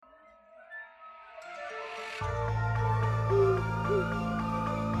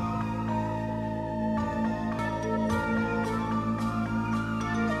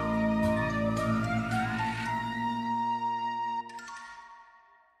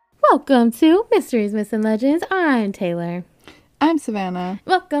Welcome to Mysteries, Myths, and Legends. I'm Taylor. I'm Savannah.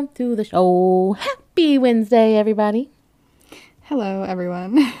 Welcome to the show. Happy Wednesday, everybody. Hello,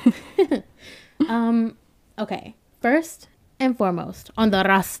 everyone. Okay. First and foremost, on the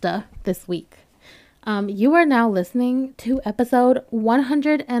Rasta this week, you are now listening to episode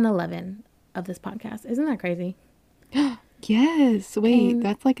 111 of this podcast. Isn't that crazy? Yes. Wait,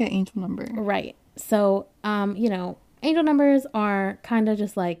 that's like an angel number. Right. So, angel numbers are kind of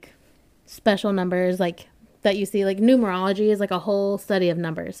just like special numbers, like that you see. Like numerology is like a whole study of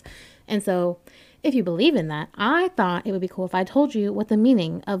numbers. And so if you believe in that, I thought it would be cool if I told you what the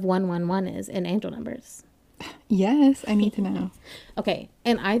meaning of 111 is in angel numbers. Yes, I need to know. Okay.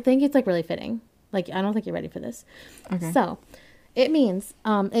 And I think it's like really fitting. Like, I don't think you're ready for this. Okay. So it means,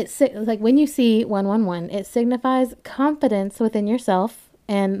 like when you see 111, it signifies confidence within yourself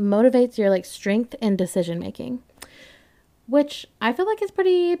and motivates your like strength and decision making, which I feel like is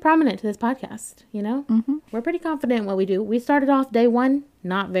pretty prominent to this podcast. You know, We're pretty confident in what we do. We started off day one,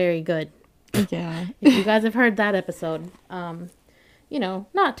 not very good. Yeah. If you guys have heard that episode,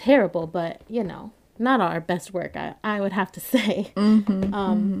 not terrible, but not our best work. I would have to say.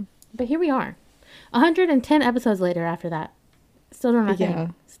 But here we are, 110 episodes later. After that, still doing our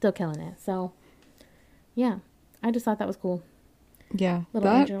thing, still killing it. So, yeah, I just thought that was cool. Yeah, Little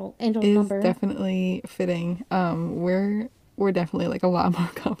that angel is number. definitely fitting. We're definitely like a lot more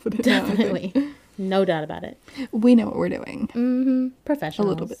confident. Definitely, Now, no doubt about it. we know what we're doing.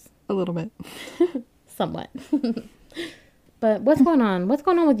 Professionals. A little bit. Somewhat. But what's going on? What's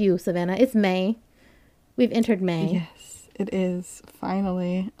going on with you, Savannah? It's May. We've entered May. Yes, it is.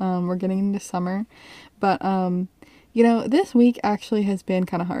 Finally. We're getting into summer. But, this week actually has been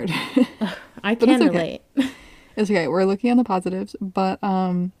kind of hard. I can relate. It's okay. We're looking on the positives. But,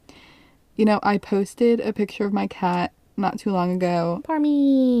 I posted a picture of my cat not too long ago.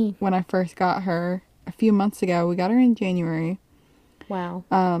 Parmy. When I first got her a few months ago. We got her in January. Wow.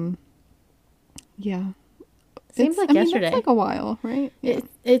 Yeah. Seems like yesterday. It's like a while, right? Yeah.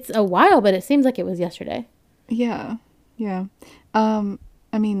 It's a while, but it seems like it was yesterday. Yeah. Yeah. Almost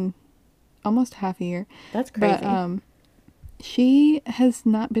half a year. That's crazy. But she has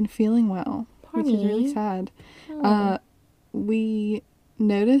not been feeling well, which is really sad. Oh. We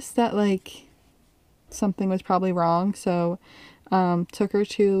noticed that like something was probably wrong, so took her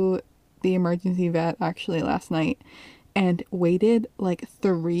to the emergency vet actually last night. And waited like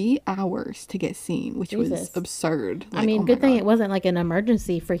 3 hours to get seen, which was absurd. Like, good thing it wasn't like an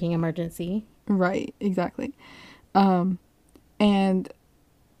freaking emergency. Right, exactly. And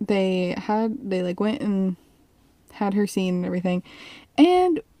they went and had her seen and everything.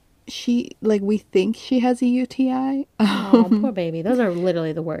 And she, we think she has a UTI. Oh, poor baby. Those are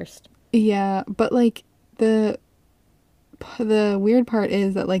literally the worst. Yeah, but the weird part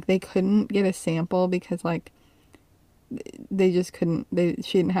is that they couldn't get a sample because they just couldn't.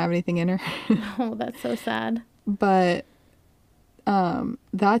 She didn't have anything in her. Oh, that's so sad. But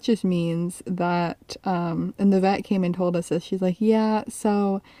that just means that and the vet came and told us this. She's like, yeah,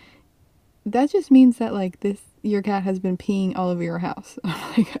 so that just means that your cat has been peeing all over your house.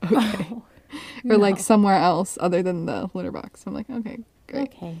 I'm like, okay. Oh, or no. somewhere else other than the litter box. I'm like, okay, great.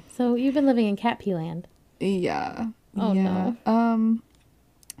 Okay, so you've been living in cat pee land. Yeah. Oh, yeah. no.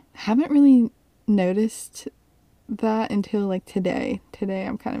 Haven't really noticed that until today. Today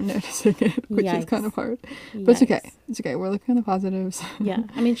I'm kind of noticing it, which is kind of hard. But it's okay. It's okay. We're looking at the positives. Yeah.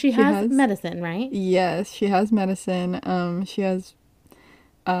 I mean, she has medicine, right? Yes, she has medicine. She has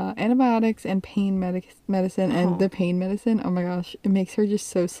antibiotics and pain medicine. And the pain medicine, oh my gosh, it makes her just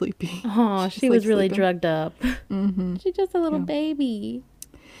so sleepy. Oh, she was really drugged up. Mm-hmm. She's just a little baby.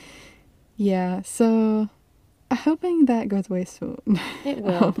 Yeah, so I'm hoping that goes away soon. It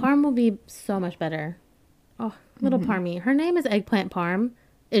will. Parm will be so much better. Oh, little Parmy. Her name is Eggplant Parm.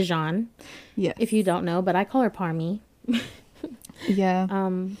 Is Jean. Yes. If you don't know, but I call her Parmy. Yeah.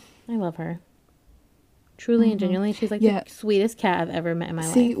 I love her. Truly and genuinely, she's the sweetest cat I've ever met in my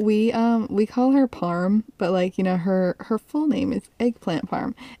life. See, we call her Parm, but her full name is Eggplant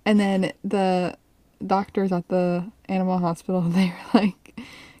Parm. And then the doctors at the animal hospital, they're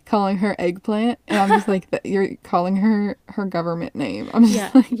calling her Eggplant, and I'm just you're calling her government name. I'm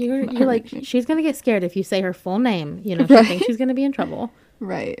just you're she's gonna get scared if you say her full name. She thinks she's gonna be in trouble.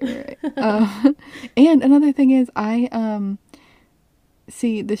 Right. And another thing is, I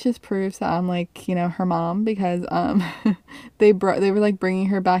see, this just proves that I'm her mom, because they were bringing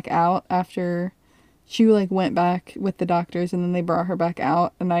her back out after she went back with the doctors, and then they brought her back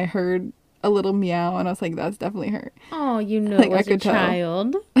out, and I heard a little meow, and I was like, that's definitely her. Oh, it was a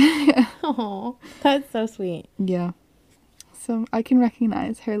child. Oh, that's so sweet. Yeah. So I can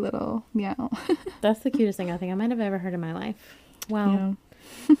recognize her little meow. That's the cutest thing I think I might have ever heard in my life. Well,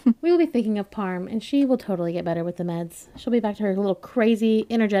 Yeah. we will be thinking of Parm, and she will totally get better with the meds. She'll be back to her little crazy,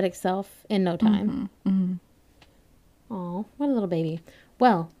 energetic self in no time. Aw, what a little baby.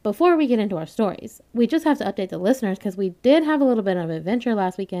 Well, before we get into our stories, we just have to update the listeners because we did have a little bit of adventure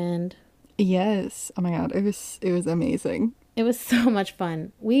last weekend. Yes. Oh my god, it was amazing. It was so much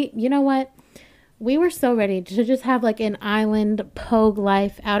fun. You know what? We were so ready to just have like an island Pogue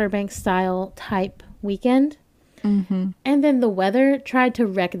Life Outer Banks style type weekend. And then the weather tried to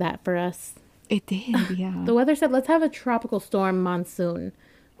wreck that for us. It did, yeah. The weather said, let's have a tropical storm monsoon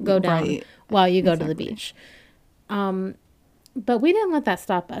go down while you go to the beach. But we didn't let that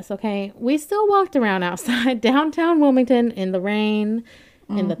stop us, okay? We still walked around outside downtown Wilmington in the rain,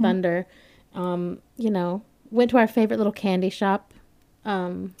 in the thunder. You know, went to our favorite little candy shop.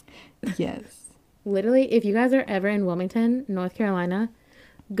 Yes. Literally, if you guys are ever in Wilmington, North Carolina,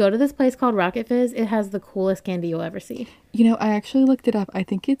 go to this place called Rocket Fizz. It has the coolest candy you'll ever see. You know, I actually looked it up. I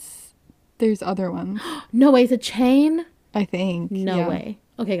think there's other ones. No way, it's a chain? I think. No way.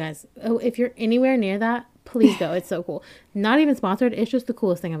 Okay, guys, if you're anywhere near that, please go. It's so cool. Not even sponsored. It's just the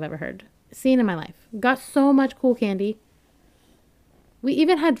coolest thing I've ever heard. Seen in my life. Got so much cool candy. We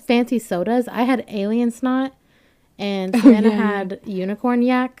even had fancy sodas. I had alien snot, and Savannah had unicorn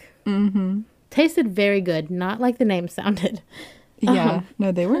yak. Tasted very good. Not like the name sounded. Yeah.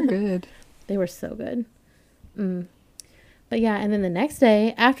 No, they were good. They were so good. But yeah, and then the next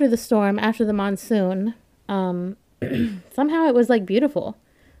day, after the storm, after the monsoon, somehow it was like beautiful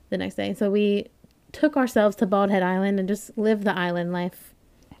the next day. So we took ourselves to Bald Head Island and just lived the island life.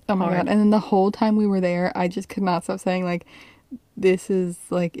 Oh my god. And then the whole time we were there, I just could not stop saying, like, this is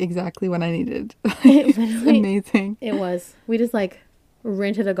like exactly what I needed. It's amazing. It was. We just like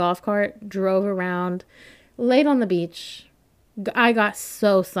rented a golf cart, drove around, laid on the beach. I got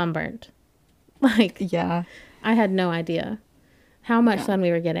so sunburnt. Like, yeah. I had no idea how much sun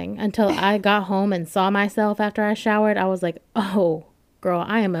we were getting until I got home and saw myself after I showered. I was like, oh, girl,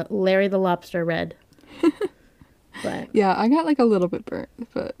 I am a Larry the Lobster red. But yeah, I got like a little bit burnt,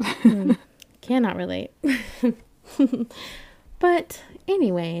 but cannot relate. But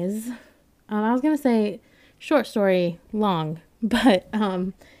anyways, I was going to say short story long, but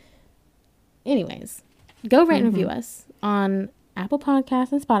anyways, go rate and review us on Apple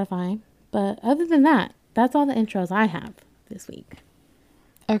Podcasts and Spotify. But other than that, that's all the intros I have this week.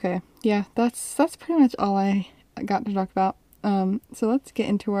 Okay. Yeah, that's pretty much all I got to talk about. So let's get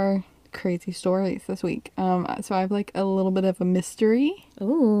into our crazy stories this week. So I have like a little bit of a mystery.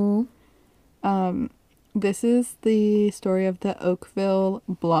 Ooh. This is the story of the Oakville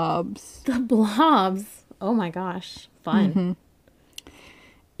Blobs. The Blobs. Oh my gosh. Fun.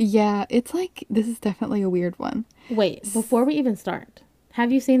 Yeah, it's like, this is definitely a weird one. Wait, before we even start,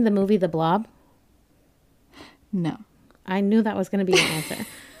 have you seen the movie The Blob? No. I knew that was going to be your answer.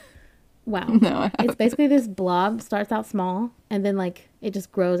 Wow. No, it's basically this blob starts out small and then like it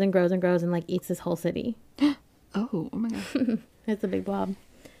just grows and grows and grows and like eats this whole city. Oh my god. It's a big blob.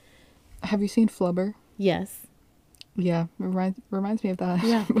 Have you seen Flubber? Yes. Yeah, reminds me of that.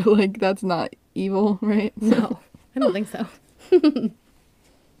 Yeah. But like that's not evil, right? No, I don't think so.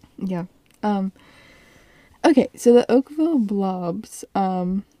 Yeah. Okay, so the Oakville Blobs,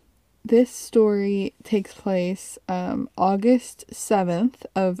 this story takes place August 7th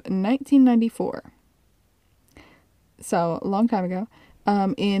of 1994. So, a long time ago.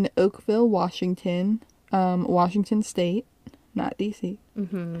 In Oakville, Washington, Washington State, not DC.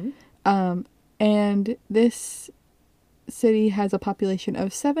 And this city has a population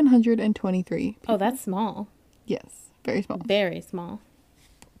of 723 people. Oh, that's small. Yes, very small. Very small.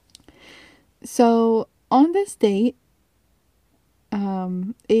 So, on this date,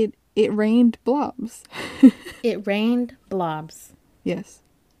 it rained blobs. It rained blobs. Yes.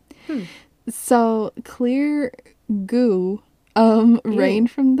 So, clear goo rained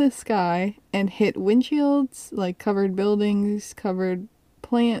from the sky and hit windshields, like covered buildings, covered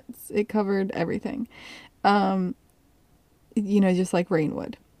plants, it covered everything. Just like rain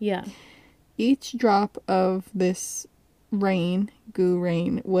would. Yeah. Each drop of this goo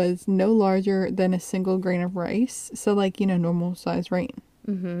rain, was no larger than a single grain of rice. So like, normal size rain.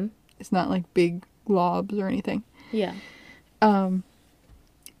 It's not like big globs or anything. Yeah.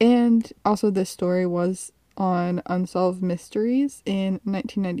 And also this story was on Unsolved Mysteries in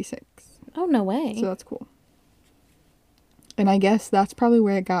 1996. Oh, no way. So that's cool. And I guess that's probably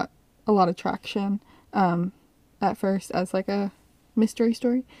where it got a lot of traction at first as like a mystery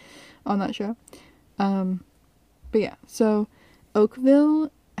story on that show. But yeah, so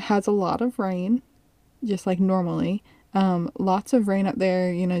Oakville has a lot of rain, just like normally. Lots of rain up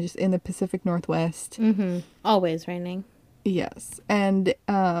there, just in the Pacific Northwest. Mm-hmm. Always raining. Yes. And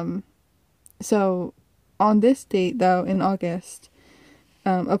so on this date, though, in August,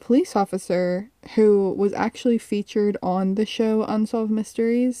 a police officer who was actually featured on the show Unsolved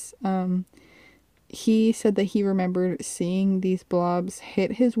Mysteries, he said that he remembered seeing these blobs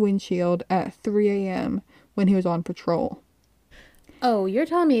hit his windshield at 3 a.m. when he was on patrol. Oh, you're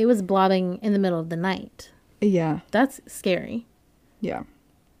telling me it was blobbing in the middle of the night? Yeah. That's scary. Yeah.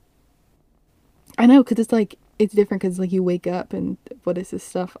 I know, because it's different because, you wake up and what is this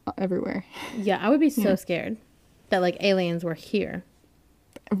stuff everywhere? Yeah, I would be so scared that, aliens were here.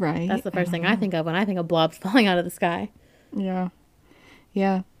 Right. That's the first thing I think of when I think of blobs falling out of the sky. Yeah.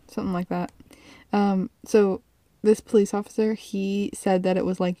 Yeah, something like that. So this police officer, he said that it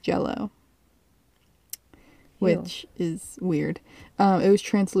was like Jell-O, which is weird. It was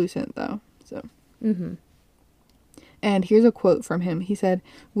translucent, though, so. Mm-hmm. And here's a quote from him. He said,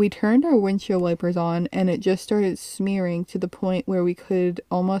 "We turned our windshield wipers on, and it just started smearing to the point where we could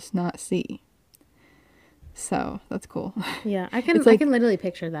almost not see." So, that's cool. Yeah, I can literally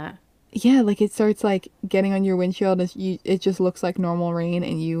picture that. Yeah, it starts, getting on your windshield, it just looks like normal rain,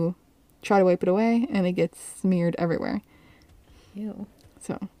 and you try to wipe it away, and it gets smeared everywhere. Ew.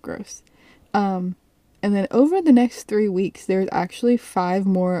 So, gross. And then over the next 3 weeks, there's actually 5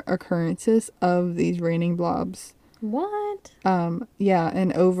 more occurrences of these raining blobs. What? Yeah,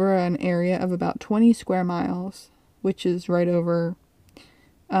 and over an area of about 20 square miles, which is right over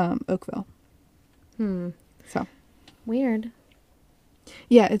Oakville. So. Weird.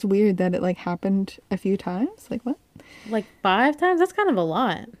 Yeah, it's weird that it, happened a few times. What? 5 times? That's kind of a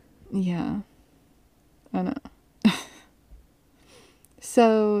lot. Yeah. I know.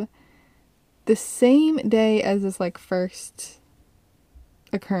 So, the same day as this, first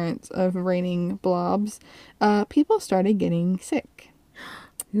occurrence of raining blobs, people started getting sick.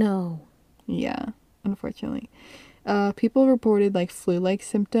 No. Yeah, unfortunately. People reported, flu-like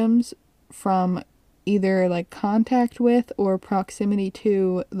symptoms from either, contact with or proximity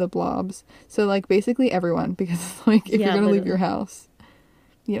to the blobs. So, basically everyone, because, if you're gonna leave your house,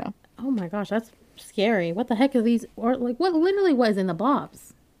 Oh my gosh, that's scary. What the heck are these? Or, what literally was in the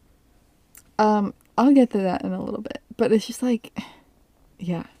blobs? I'll get to that in a little bit. But it's just,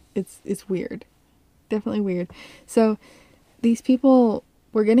 yeah, it's weird. Definitely weird. So, these people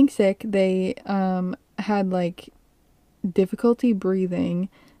were getting sick. They, had, difficulty breathing.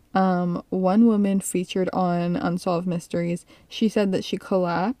 One woman featured on Unsolved Mysteries, she said that she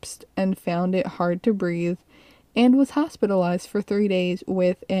collapsed and found it hard to breathe and was hospitalized for 3 days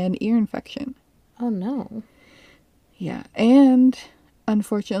with an ear infection. Oh no. Yeah, and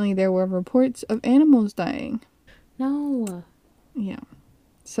unfortunately there were reports of animals dying. No. Yeah.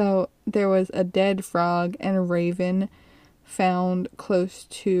 So there was a dead frog and a raven found close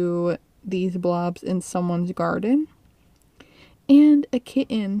to these blobs in someone's garden. And a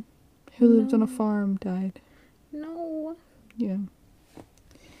kitten who lived on a farm died. No. Yeah.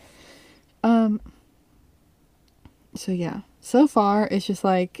 So yeah. So far, it's just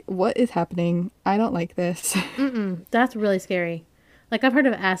what is happening? I don't like this. That's really scary. I've heard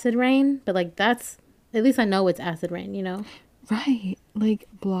of acid rain, but that's, at least I know it's acid rain, Right.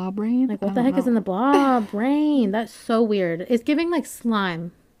 Blob rain? What the heck is in the blob rain? That's so weird. It's giving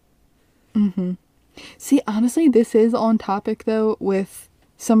slime. Mm-hmm. See, honestly, this is on topic, though, with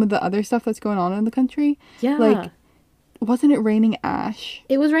some of the other stuff that's going on in the country. Yeah. Wasn't it raining ash?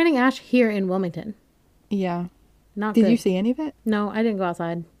 It was raining ash here in Wilmington. Yeah. Not Did good. you see any of it? No, I didn't go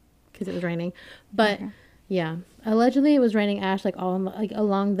outside because it was raining. But, yeah. Allegedly, it was raining ash, all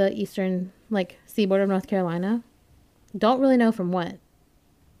along the eastern, seaboard of North Carolina. Don't really know from what,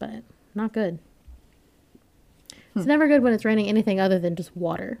 but not good. It's never good when it's raining anything other than just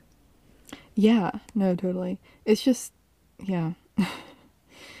water. Yeah, no, totally. It's just, yeah.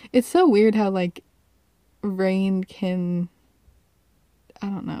 It's so weird how, rain can, I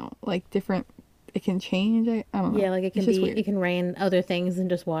don't know, different, it can change. I don't know. Yeah, it can be, it can rain other things than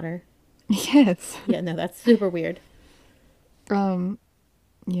just water. Yes. Yeah, no, that's super weird.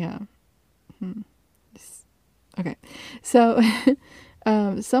 Yeah. Okay. So,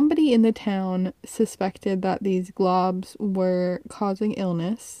 somebody in the town suspected that these globs were causing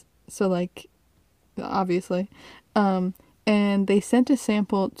illness. So, obviously. And they sent a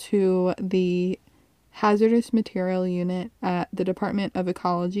sample to the Hazardous Material Unit at the Department of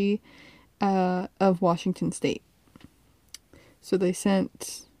Ecology of Washington State. So they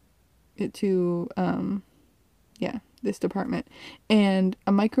sent it to, this department. And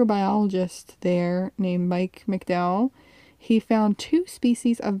a microbiologist there named Mike McDowell, he found 2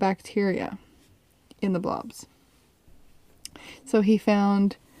 species of bacteria in the blobs. So he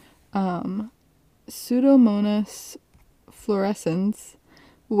found Pseudomonas fluorescens,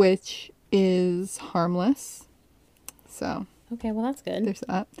 which is harmless. So Okay, well, that's good. there's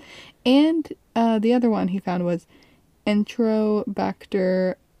that. And the other one he found was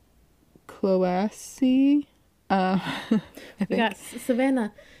Enterobacter cloacae. I We think. got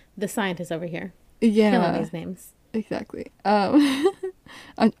Savannah, the scientist, over here. Killing Yeah, these names. exactly.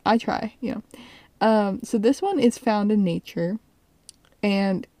 I try, So this one is found in nature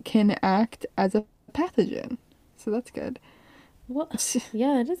and can act as a pathogen. So that's good. Well,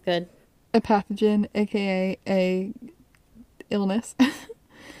 yeah, it is good. A pathogen, aka a illness.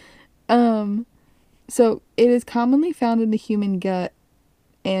 um, so it is commonly found in the human gut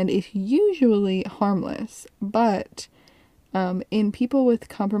and is usually harmless, but in people with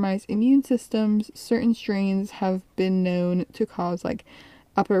compromised immune systems, certain strains have been known to cause like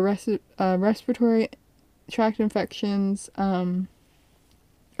upper respiratory tract infections. Or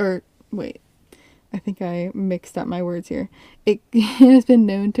wait, I think I mixed up my words here. It has been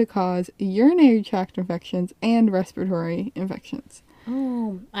known to cause urinary tract infections and respiratory infections.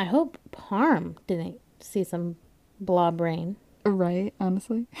 Oh, I hope Parm didn't see some blob rain. Right,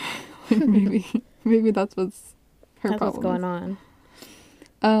 honestly. maybe that's what's her That's what's problem going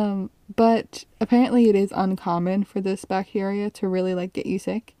is. on. But apparently it is uncommon for this bacteria to really like get you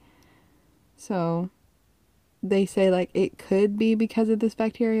sick. So they say like it could be because of this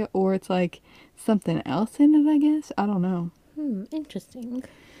bacteria or it's like something else in it, I guess. I don't know. Interesting.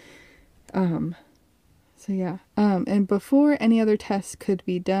 So yeah. And before any other tests could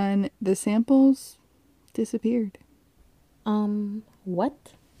be done, the samples disappeared.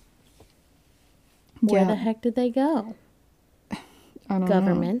 What? Where Yeah, the heck did they go? I don't know.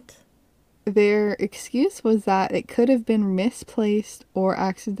 Government. Their excuse was that it could have been misplaced or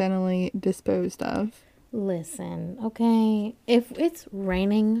accidentally disposed of. Listen, okay. If it's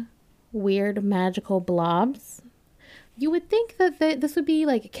raining weird magical blobs, you would think that this would be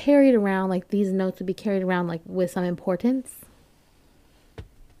like carried around, like these notes would be carried around like with some importance.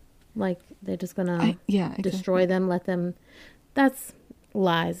 Like they're just gonna Yeah, destroy exactly. them, let them. That's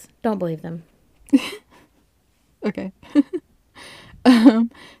lies. Don't believe them. Okay.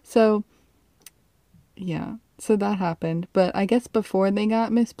 So yeah, so that happened. But I guess before they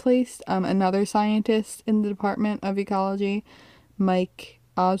got misplaced, another scientist in the Department of Ecology, Mike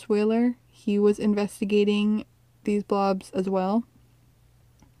Osweiler, he was investigating these blobs as well.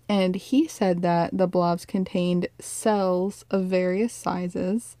 And he said that the blobs contained cells of various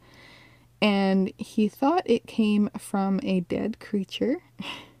sizes. And he thought it came from a dead creature.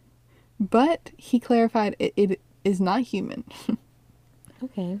 But he clarified it is not human.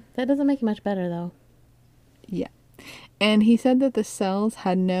 Okay, that doesn't make it much better though. Yeah. And he said that the cells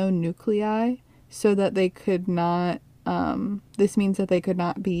had no nuclei, so that they could not, this means that they could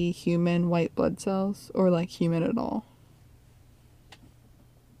not be human white blood cells or like human at all.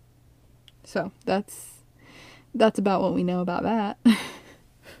 So that's about what we know about that.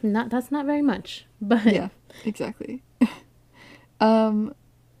 That's not very much, but Yeah, exactly.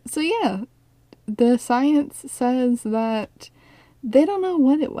 So yeah, the science says that they don't know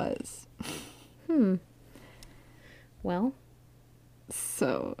what it was. well,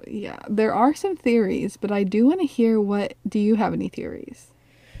 So yeah, there are some theories, but I do want to hear do you have any theories?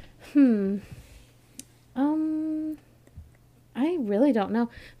 I really don't know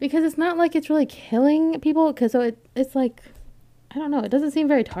because it's not like it's really killing people. Because it's like I don't know. It doesn't seem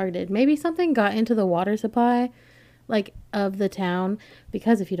very targeted. Maybe something got into the water supply, like of the town.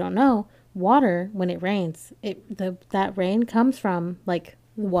 Because if you don't know, water when it rains, that rain comes from like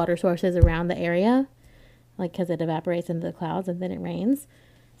water sources around the area, like because it evaporates into the clouds and then it rains.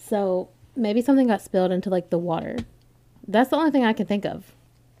 So maybe something got spilled into like the water. That's the only thing I can think of.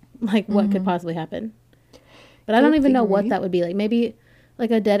 Like what could possibly happen. But I don't Good even know what theory. that would be like. Maybe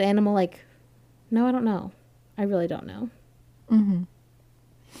like a dead animal. Like, no, I don't know. I really don't know.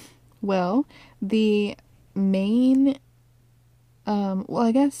 Well, the main, well,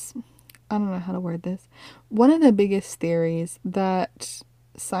 I guess, I don't know how to word this. One of the biggest theories that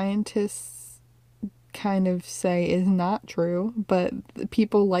scientists kind of say is not true, but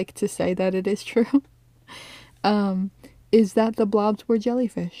people like to say that it is true, is that the blobs were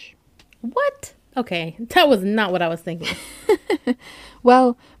jellyfish. What? Okay, that was not what I was thinking.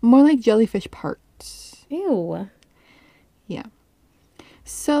 Well, more like jellyfish parts. Ew. Yeah.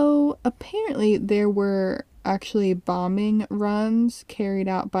 So apparently there were actually bombing runs carried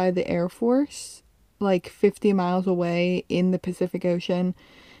out by the Air Force like 50 miles away in the Pacific Ocean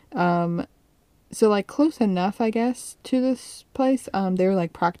so like close enough, I guess, to this place. They were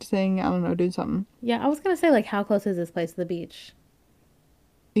like practicing, I don't know, doing something. Yeah, I was gonna say like how close is this place to the beach?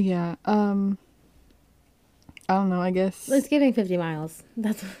 Yeah. I don't know, I guess. It's giving 50 miles.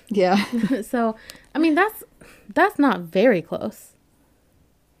 That's Yeah. so. I mean, that's not very close.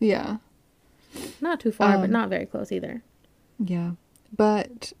 Yeah. Not too far, but not very close either. Yeah.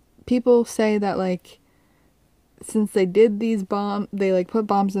 But people say that like since they did they like put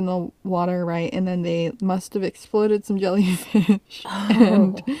bombs in the water, right? And then they must have exploded some jellyfish.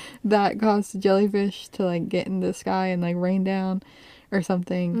 And Oh. that caused the jellyfish to like get in the sky and like rain down or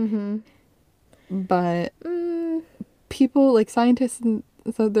something. Mm-hmm. But Mm, people like scientists and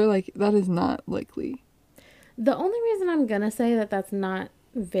so they're like that is not likely. the only reason I'm gonna say that that's not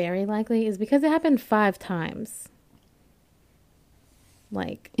very likely is because it happened 5 times.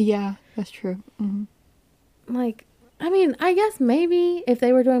 Like, Yeah, that's true. Hmm. like, I mean, I guess maybe if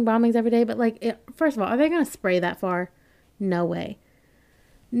they were doing bombings every day, but like, first of all, are they gonna spray that far? No way.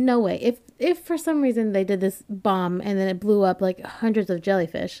 No way. If for some reason they did this bomb and then it blew up like hundreds of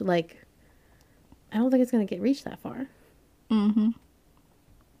jellyfish, like, I don't think it's gonna get reached that far. Hmm.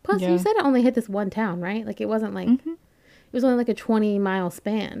 Plus, you Yeah. said it only hit this one town, right? Like, it wasn't like Hmm. it was only like a 20-mile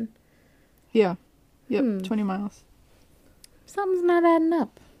span. Yeah. Yep. Hmm. 20 miles. Something's not adding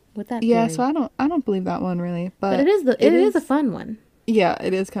up with that Yeah, so theory. I don't believe that one really, But but it is a fun one. yeah,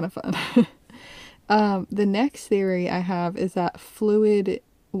 it is kind of fun. The next theory I have is that fluid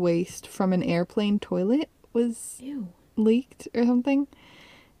waste from an airplane toilet was Ew. leaked or something,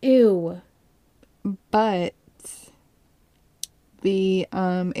 Ew. but the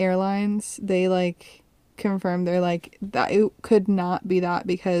airlines they like confirmed they're like that it could not be that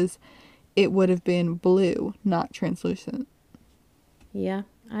because it would have been blue, not translucent. Yeah.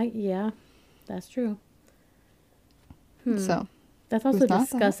 Yeah. That's true. So, That's it also was not that.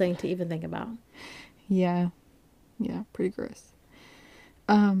 disgusting to even think about. Yeah. Yeah, pretty gross.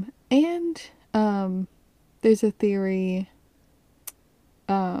 And there's a theory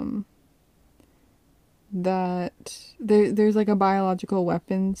um that there's like a biological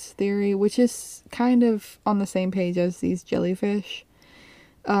weapons theory which is kind of on the same page as these jellyfish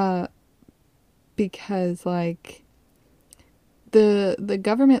uh because like the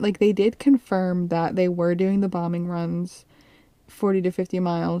government like they did confirm that they were doing the bombing runs 40 to 50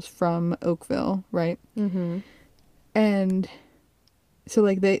 miles from Oakville, right? Mm-hmm. And so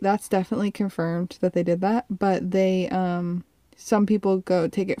like that's definitely confirmed that they did that, but they some people go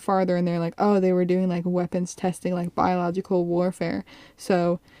take it farther and they're like, oh, they were doing like weapons testing, like biological warfare.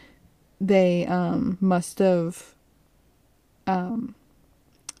 So they must have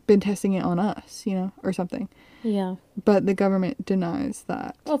been testing it on us, or something. Yeah. But the government denies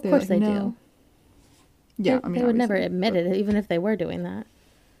that. Well, of They're course like, they no. do. Yeah, They, I mean, they would never obviously, admit but it, even if they were doing that.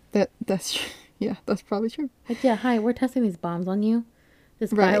 that's yeah, that's probably true. Like, yeah, hi, we're testing these bombs on you.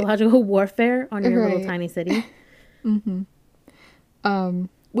 This Right. biological warfare on your little Right. tiny city. Mm-hmm.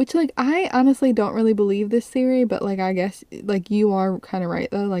 Which like I honestly don't really believe this theory, but like I guess like you are kind of right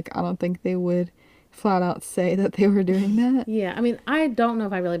though. Like I don't think they would flat out say that they were doing that. Yeah, I mean, I don't know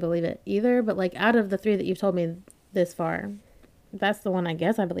if I really believe it either, but like out of the 3 that you've told me this far, that's the one I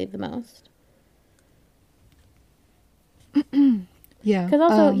guess I believe the most. Yeah. Because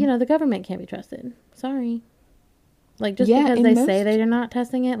also, the government can't be trusted. Sorry. Like, just Yeah, because in they most say they're not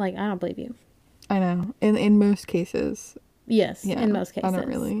testing it, like, I don't believe you. I know. In most cases. Yes, Yeah. in most cases. I don't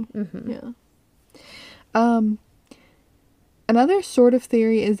really. Mm-hmm. Yeah. Another sort of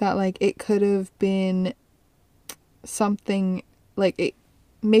theory is that like it could have been something like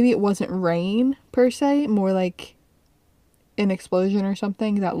maybe it wasn't rain per se, more like an explosion or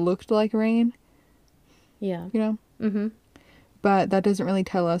something that looked like rain, Yeah. you know? Mm-hmm. But that doesn't really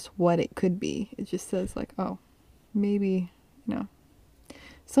tell us what it could be. It just says like, oh, maybe,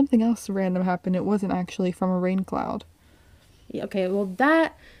 something else random happened. It wasn't actually from a rain cloud. Yeah, okay, well,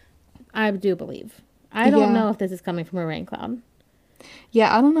 that I do believe. I don't Yeah. know if this is coming from a rain cloud.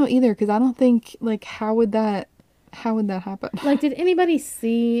 Yeah, I don't know either because I don't think like how would that happen? Like, did anybody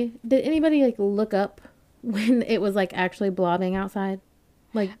like look up when it was like actually blobbing outside?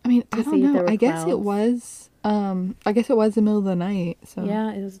 Like, I mean, to I see don't if know. there were I guess it clouds? was the middle of the night. So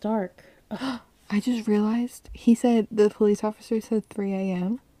Yeah, it was dark. I just realized he said the police officer said 3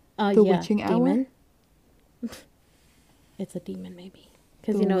 a.m. The Yeah, witching hour. demon. It's a demon, maybe.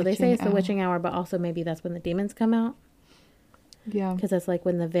 Because, The they say it's the witching witching hour, but also maybe that's when the demons come out. Yeah. Because that's like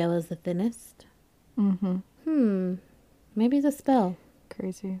when the veil is the thinnest. Mm-hmm. Maybe it's a spell.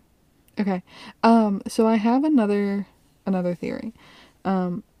 Crazy. Okay. So I have another theory.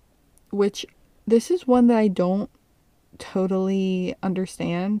 Which this is one that I don't totally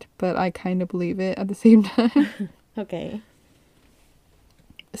understand, but I kind of believe it at the same time. Okay.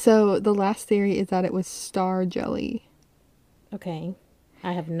 So the last theory is that it was star jelly. Okay.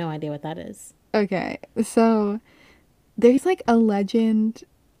 I have no idea what that is. Okay, so there's like a legend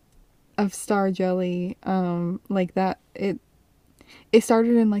of star jelly, like that it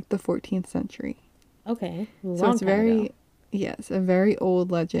started in like the 14th century. Okay. So Long it's time ago. very, yes, a very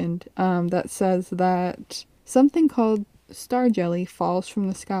old legend that says that something called star jelly falls from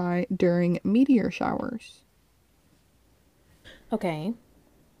the sky during meteor showers. Okay.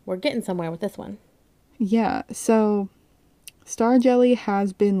 We're getting somewhere with this one. Yeah, so star jelly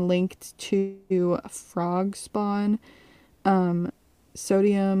has been linked to frog spawn, um,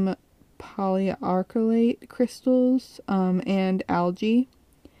 sodium polyarcylate crystals, and algae.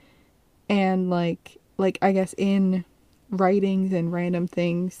 And like I guess in writings and random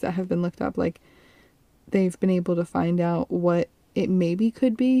things that have been looked up, like they've been able to find out what it maybe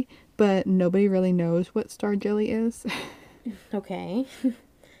could be, but nobody really knows what star jelly is. Okay.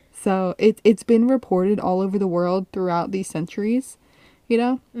 So it's been reported all over the world throughout these centuries, you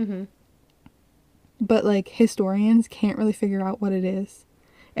know? Mm-hmm. But like historians can't really figure out what it is,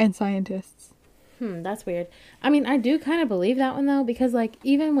 and scientists. That's weird. I mean, I do kind of believe that one though, because like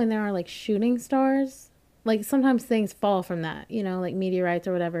even when there are like shooting stars, like sometimes things fall from that, like meteorites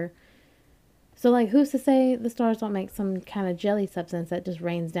or whatever. So like who's to say the stars don't make some kind of jelly substance that just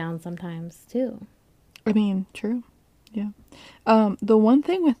rains down sometimes too? I mean, true. Yeah. The one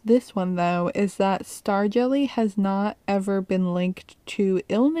thing with this one though is that star jelly has not ever been linked to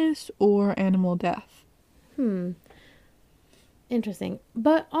illness or animal death. Hmm. Interesting.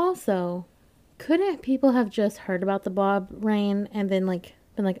 But also, couldn't people have just heard about the blob rain and then like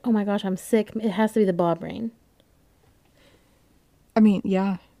been like, "Oh my gosh, I'm sick. It has to be the blob rain." I mean,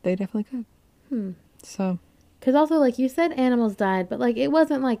 yeah, they definitely could. Hmm. So, Cuz also like you said animals died, but like it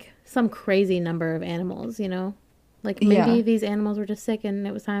wasn't like some crazy number of animals. Like maybe yeah. these animals were just sick and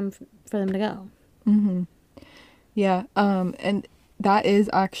it was time for them to go. Mhm. Yeah, and that is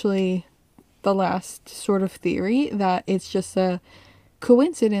actually the last sort of theory, that it's just a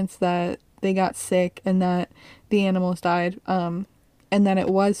coincidence that they got sick and that the animals died, and then it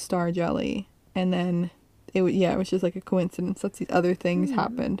was star jelly, and then it was just like a coincidence that these other things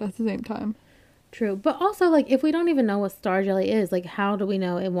happened at the same time. True. But also like if we don't even know what star jelly is, like how do we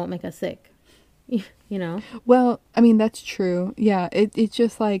know it won't make us sick? you know? Well, I mean, that's true. Yeah, it's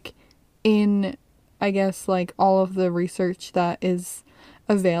just like in, I guess, like all of the research that is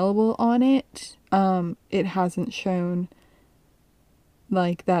available on it, it hasn't shown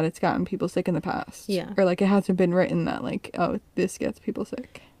like that it's gotten people sick in the past. Yeah. Or like it hasn't been written that like, oh, this gets people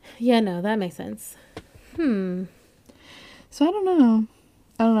sick. Yeah, no, that makes sense. So I don't know.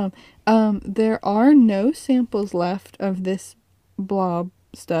 I don't know. There are no samples left of this blob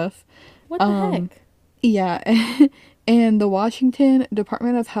stuff. What the heck? Yeah. And the Washington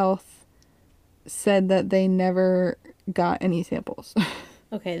Department of Health said that they never got any samples.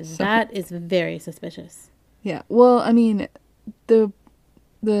 Okay, So, that is very suspicious. yeah. Well, I mean, the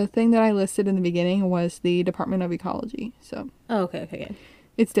the thing that I listed in the beginning was the Department of Ecology. So, Oh, okay, okay, okay.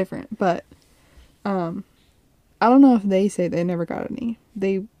 it's different, but um I don't know if they say they never got any.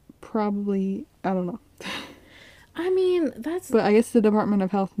 They probably, I don't know. I mean, that's But I guess the Department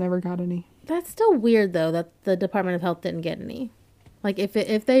of Health never got any. that's still weird though that the Department of Health didn't get any. Like if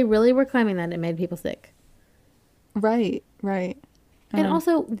they really were claiming that it made people sick. Right, right. And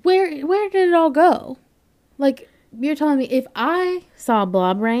also, where did it all go? Like you're telling me if I saw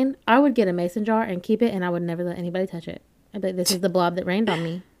blob rain, I would get a mason jar and keep it and I would never let anybody touch it. I'd be like, this is the blob that rained on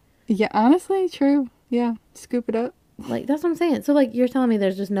me. Yeah, honestly, true. Yeah, scoop it up. Like that's what I'm saying. So like you're telling me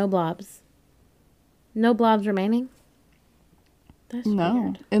there's just no blobs. No blobs remaining? That's No,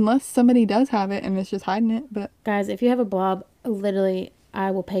 weird. unless somebody does have it and it's just hiding it. But Guys, if you have a blob, literally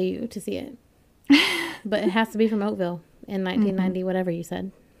I will pay you to see it. But it has to be from Oakville in 1990 whatever you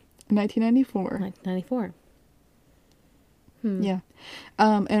said. 1994. 1994. Yeah.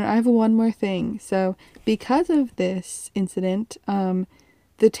 And I have one more thing. So, because of this incident,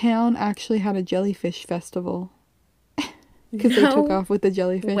 the town actually had a jellyfish festival because they took No off with the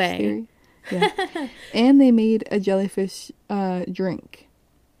jellyfish way. theory. Yeah. And they made a jellyfish drink,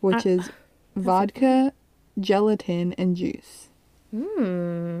 which is vodka, gelatin, and juice.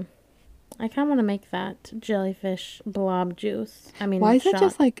 I kind of want to make that jellyfish blob juice. I mean, Why is shot. it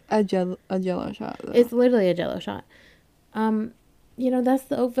just like a jello shot, though? It's literally a jello shot. That's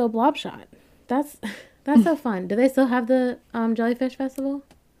the Oakville blob shot. That's so fun. Do they still have the jellyfish festival?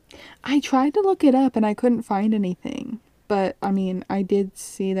 I tried to look it up and I couldn't find anything. But, I mean, I did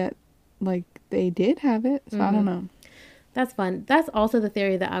see that, like, they did have it, so I don't know. That's fun. That's also the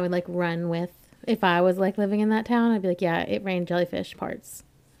theory that I would like run with if I was like living in that town. I'd be like, yeah, it rained jellyfish parts.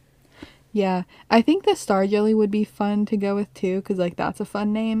 Yeah, I think the star jelly would be fun to go with too, because like that's a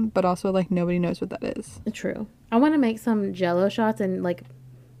fun name, but also like nobody knows what that is. True. I want to make some Jello shots and like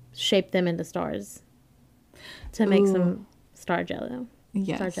shape them into stars to make some star Jello.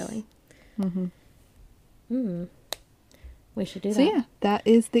 Yes. Star jelly. We should do that. So yeah, that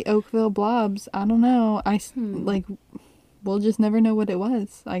is the Oakville Blobs. I don't know. Like, we'll just never know what it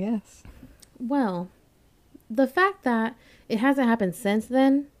was, I guess. Well, the fact that it hasn't happened since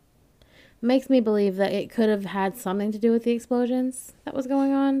then makes me believe that it could have had something to do with the explosions that was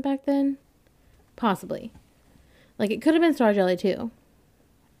going on back then. Possibly. Like, it could have been star jelly too.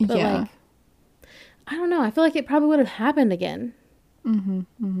 But like, I don't know. I feel like it probably would have happened again.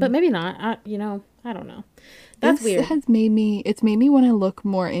 But maybe not. I don't know. That's weird. It's made me want to look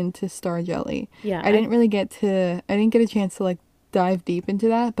more into star jelly. Yeah. I didn't get a chance to like dive deep into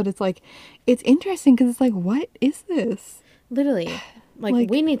that, but it's like, it's interesting because it's like, what is this? Literally. Like,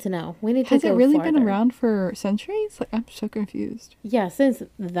 we need to know. We need to Has go it really farther. been around for centuries? Like, I'm so confused. Yeah, since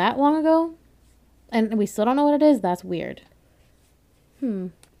that long ago, and we still don't know what it is. That's weird.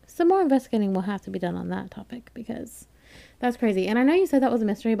 Some more investigating will have to be done on that topic because that's crazy. And I know you said that was a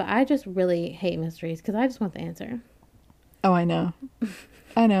mystery, but I just really hate mysteries because I just want the answer. Oh, I know.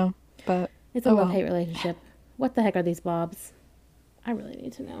 I know, but it's a love-hate relationship. What the heck are these blobs? I really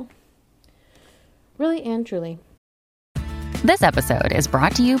need to know. Really and truly. This episode is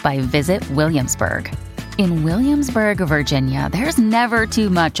brought to you by Visit Williamsburg. In Williamsburg, Virginia, there's never too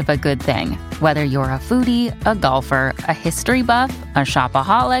much of a good thing. Whether you're a foodie, a golfer, a history buff, a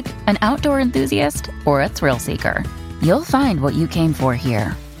shopaholic, an outdoor enthusiast, or a thrill seeker, you'll find what you came for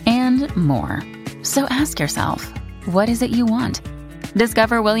here and more. So ask yourself, what is it you want?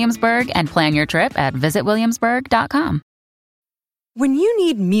 Discover Williamsburg and plan your trip at visitwilliamsburg.com. When you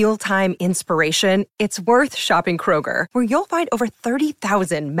need mealtime inspiration, it's worth shopping Kroger, where you'll find over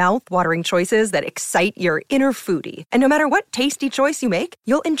 30,000 mouth-watering choices that excite your inner foodie. And no matter what tasty choice you make,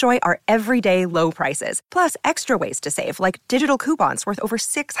 you'll enjoy our everyday low prices, plus extra ways to save, like digital coupons worth over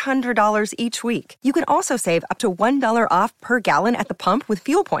 $600 each week. You can also save up to $1 off per gallon at the pump with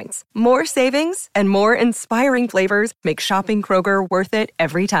fuel points. More savings and more inspiring flavors make shopping Kroger worth it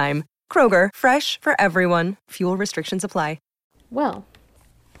every time. Kroger, fresh for everyone. Fuel restrictions apply. Well,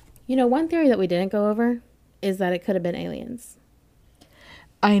 one theory that we didn't go over is that it could have been aliens.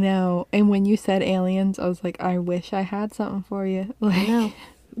 I know. And when you said aliens, I was like, I wish I had something for you. Like, I know.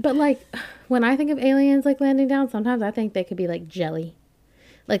 But like, when I think of aliens like landing down, sometimes I think they could be like jelly.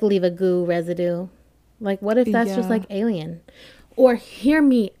 Like leave a goo residue. Like, what if that's just like alien? Or hear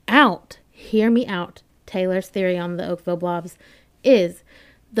me out. Taylor's theory on the Oakville Blobs is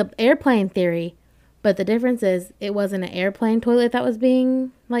the airplane theory. But the difference is it wasn't an airplane toilet that was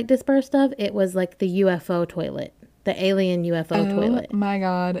being like dispersed of. It was like the UFO toilet, the alien UFO toilet. Oh my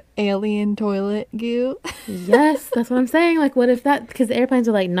God. Alien toilet goo. Yes, that's what I'm saying. Like, what if that, because the airplanes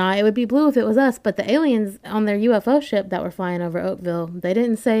were like, nah, it would be blue if it was us. But the aliens on their UFO ship that were flying over Oakville, they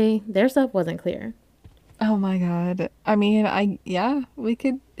didn't say, their stuff wasn't clear. Oh my God. I mean, we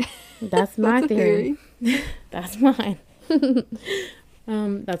could. That's my theory. That's mine.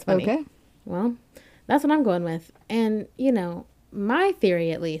 That's funny. Okay. Well, that's what I'm going with. And, my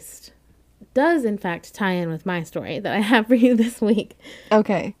theory, at least, does in fact tie in with my story that I have for you this week.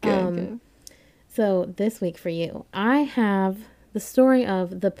 Okay, good. So this week for you, I have the story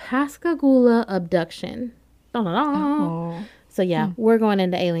of the Pascagoula abduction. Oh. So yeah, we're going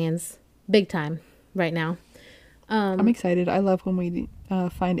into aliens big time right now. I'm excited. I love when we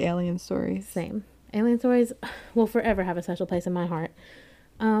find alien stories. Same. Alien stories will forever have a special place in my heart.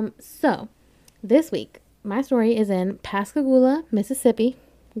 So this week, my story is in Pascagoula, Mississippi.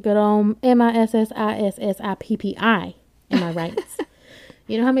 Good old Mississippi. Am I right?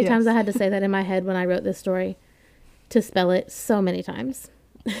 You know how many times I had to say that in my head when I wrote this story? To spell it so many times.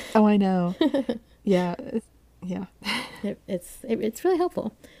 Oh, I know. Yeah. It's really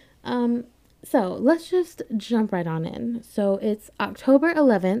helpful. So let's just jump right on in. So it's October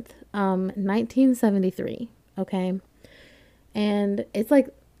 11th, 1973. Okay. And it's like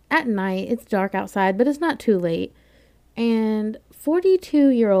at night, it's dark outside, but it's not too late. And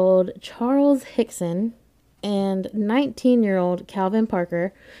 42-year-old Charles Hickson and 19-year-old Calvin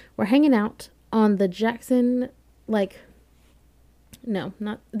Parker were hanging out on the Jackson, they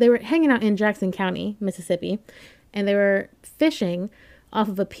were hanging out in Jackson County, Mississippi, and they were fishing off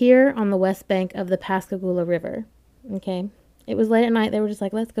of a pier on the west bank of the Pascagoula River. Okay. It was late at night. They were just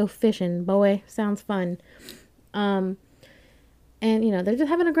like, let's go fishing. Boy, sounds fun. And, they're just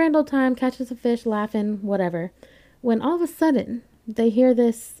having a grand old time, catching some fish, laughing, whatever. when all of a sudden they hear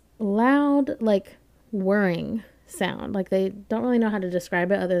this loud, like, whirring sound. Like, they don't really know how to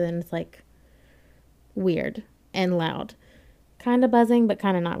describe it other than it's, like, weird and loud. Kind of buzzing, but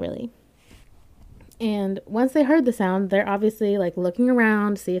kind of not really. And once they heard the sound, they're obviously, like, looking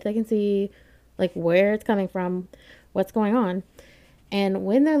around, see if they can see, like, where it's coming from, what's going on. And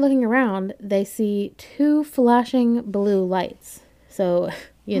when they're looking around, they see 2 flashing blue lights. So,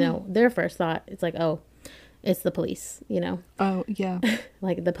 you know, their first thought, it's like, oh, it's the police, you know? Oh, yeah.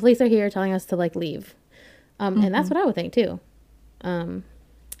 Like, the police are here telling us to, like, leave. And that's what I would think, too.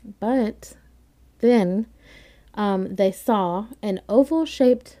 But then they saw an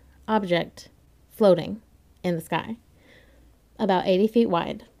oval-shaped object floating in the sky, about 80 feet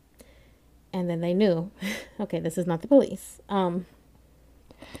wide. And then they knew, okay, this is not the police.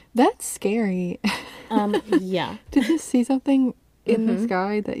 That's scary. Yeah. To just see something in the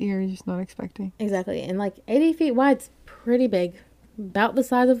sky that you're just not expecting. Exactly. And like 80 feet wide's pretty big, about the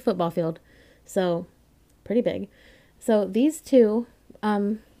size of a football field. So pretty big. So these 2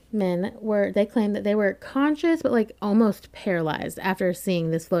 men they claimed that they were conscious but like almost paralyzed after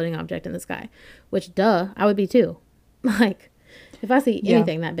seeing this floating object in the sky, which I would be too. Like, if I see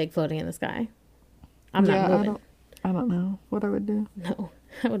anything that big floating in the sky, I'm not moving. I don't know what I would do. No,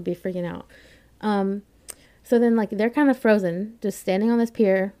 I would be freaking out. So then, like, they're kind of frozen, just standing on this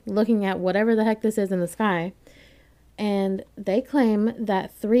pier, looking at whatever the heck this is in the sky. And they claim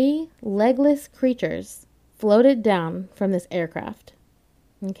that 3 legless creatures floated down from this aircraft.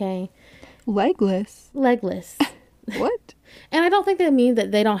 Okay? Legless? Legless. What? And I don't think they mean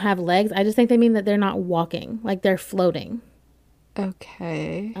that they don't have legs. I just think they mean that they're not walking. Like, they're floating.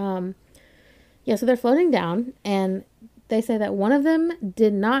 Okay. Yeah, so they're floating down, and they say that one of them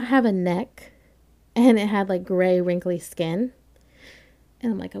did not have a neck, and it had, like, gray, wrinkly skin.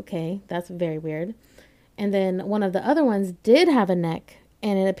 And I'm like, okay, that's very weird. And then one of the other ones did have a neck,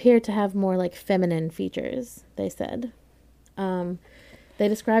 and it appeared to have more, like, feminine features, they said. They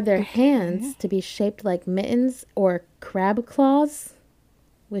described their hands to be shaped like mittens or crab claws,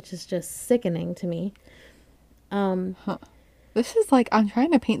 which is just sickening to me. This is like, I'm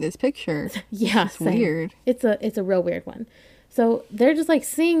trying to paint this picture. Yeah, it's weird. It's a real weird one. So they're just like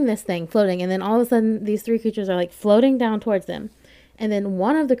seeing this thing floating, and then all of a sudden these 3 creatures are like floating down towards them. And then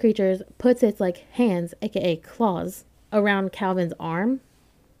one of the creatures puts its like hands, aka claws, around Calvin's arm,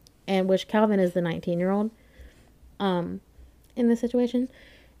 and which Calvin is the 19-year-old in this situation.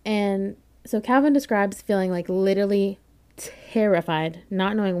 And so Calvin describes feeling like literally terrified,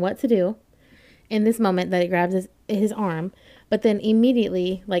 not knowing what to do in this moment that it grabs his arm. But then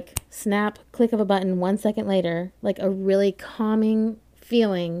immediately, like, snap, click of a button, 1 second later, like a really calming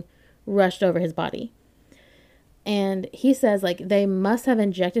feeling rushed over his body. And he says, like, they must have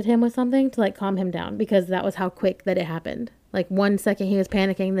injected him with something to, like, calm him down, because that was how quick that it happened. Like, 1 second he was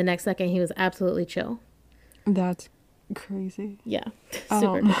panicking, the next second he was absolutely chill. That's crazy. Yeah.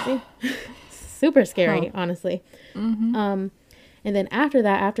 Super crazy. Super scary, honestly. Mm-hmm. And then after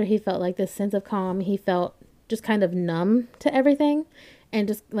that, after he felt like this sense of calm, he felt just kind of numb to everything and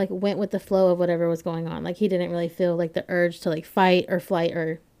just like went with the flow of whatever was going on. Like, he didn't really feel like the urge to like fight or flight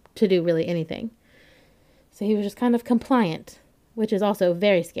or to do really anything. So he was just kind of compliant, which is also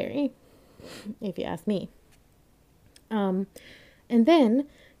very scary, if you ask me. And then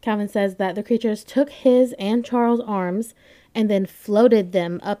Calvin says that the creatures took his and Charles' arms and then floated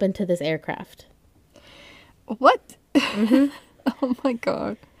them up into this aircraft. What? Mm-hmm. Oh my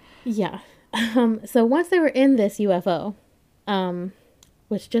God. Yeah. So once they were in this UFO,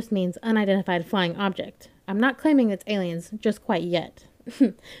 which just means unidentified flying object. I'm not claiming it's aliens just quite yet,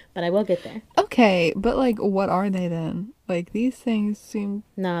 but I will get there. Okay, but like, what are they then? Like, these things seem...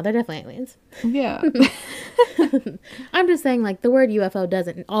 No, they're definitely aliens. Yeah. I'm just saying, like, the word UFO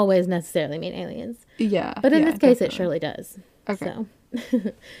doesn't always necessarily mean aliens. Yeah. But in this case, definitely. it surely does. Okay.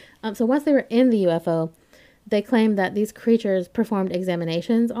 So once they were in the UFO, they claimed that these creatures performed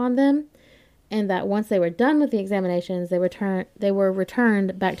examinations on them, and that once they were done with the examinations, they were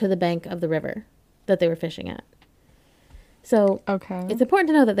returned back to the bank of the river that they were fishing at. So okay, it's important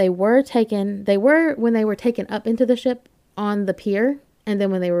to know that when they were taken up into the ship on the pier, and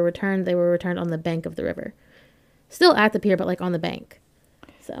then when they were returned on the bank of the river. Still at the pier, but like on the bank.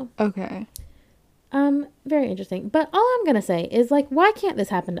 So okay. Very interesting. But all I'm gonna say is, like, why can't this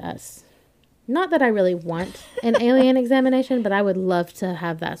happen to us? Not that I really want an alien examination, but I would love to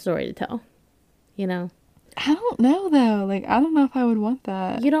have that story to tell. You know? I don't know, though. Like, I don't know if I would want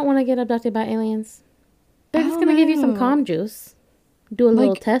that. You don't want to get abducted by aliens? They're just going to give you some calm juice. Do a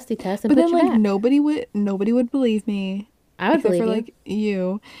little testy test and put you back. But then, like, nobody would believe me. I would believe you. Like,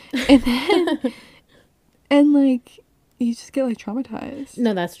 you. And then, And, like, you just get, like, traumatized.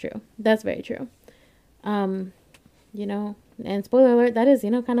 No, that's true. That's very true. You know, and spoiler alert, that is, you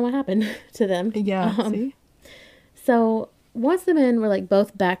know, kind of what happened to them. Yeah, see? So once the men were like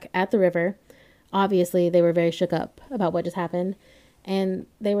both back at the river, obviously they were very shook up about what just happened. And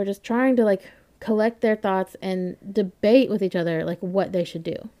they were just trying to like collect their thoughts and debate with each other like what they should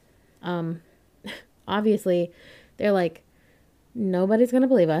do. Obviously, they're like, nobody's going to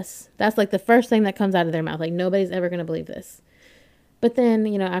believe us. That's like the first thing that comes out of their mouth. Like, nobody's ever going to believe this. But then,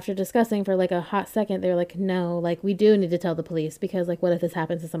 you know, after discussing for like a hot second, they were like, no, like we do need to tell the police because like what if this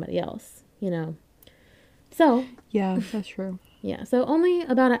happens to somebody else, you know? So. Yeah, that's true. Yeah. So only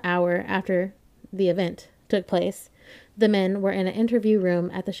about an hour after the event took place, the men were in an interview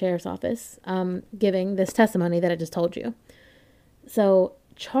room at the sheriff's office, giving this testimony that I just told you. So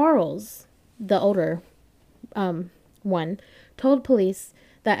Charles, the older one, told police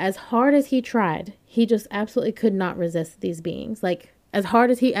that as hard as he tried, he just absolutely could not resist these beings. Like as hard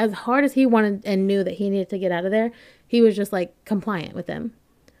as he wanted and knew that he needed to get out of there, he was just like compliant with them.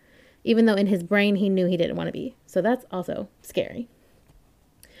 Even though in his brain he knew he didn't want to be. So that's also scary.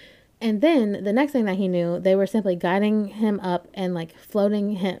 And then the next thing that he knew, they were simply guiding him up and like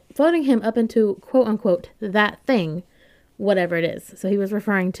floating him up into quote unquote that thing, whatever it is. So he was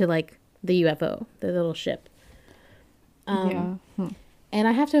referring to like the UFO, the little ship. Yeah. And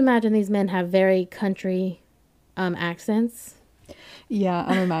I have to imagine these men have very country accents. Yeah,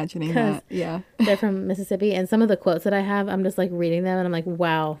 I'm imagining that. Yeah. They're from Mississippi. And some of the quotes that I have, I'm just like reading them and I'm like,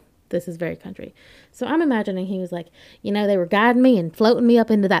 wow, this is very country. So I'm imagining he was like, you know, they were guiding me and floating me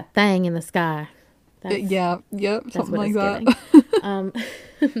up into that thing in the sky. Yeah. Yep. That's Something what like that.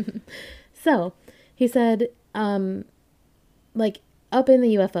 So he said, like, up in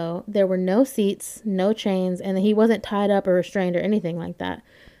the UFO, there were no seats, no chains, and he wasn't tied up or restrained or anything like that.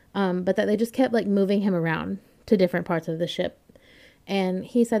 But that they just kept like moving him around to different parts of the ship. And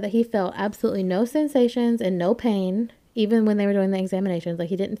he said that he felt absolutely no sensations and no pain, even when they were doing the examinations. Like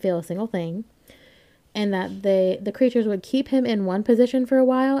he didn't feel a single thing. And that the creatures would keep him in one position for a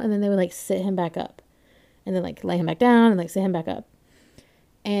while, and then they would like sit him back up. And then like lay him back down and like sit him back up.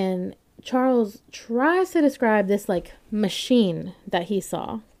 And Charles tries to describe this like machine that he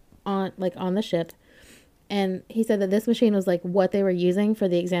saw on the ship. And he said that this machine was like what they were using for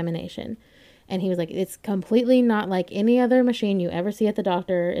the examination. And he was like, it's completely not like any other machine you ever see at the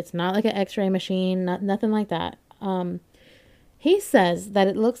doctor. It's not like an x-ray machine, nothing like that. He says that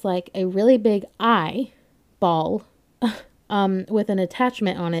it looks like a really big eye ball with an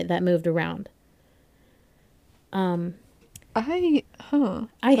attachment on it that moved around. That's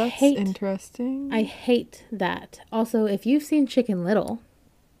interesting. I hate that. Also, if you've seen Chicken Little,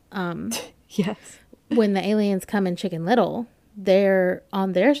 yes. When the aliens come in Chicken Little, they're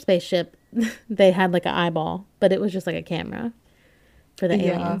on their spaceship. They had like an eyeball, but it was just like a camera for the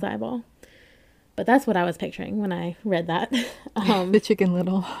alien's eyeball. But that's what I was picturing when I read that. The Chicken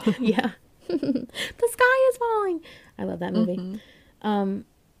Little. Yeah. The sky is falling. I love that movie. Mm-hmm.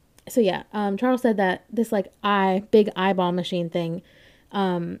 So yeah, Charles said that this like big eyeball machine thing,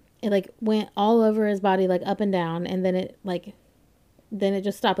 it like went all over his body, like up and down. And then it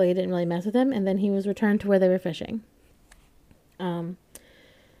just stopped. Like it didn't really mess with him. And then he was returned to where they were fishing.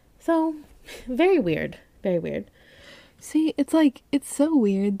 So very weird. Very weird. See, it's like, it's so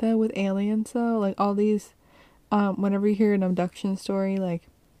weird though with aliens though, like all these, whenever you hear an abduction story, like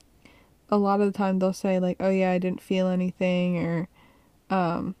a lot of the time they'll say like, oh yeah, I didn't feel anything, or,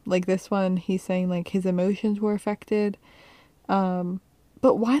 like this one, he's saying like his emotions were affected, but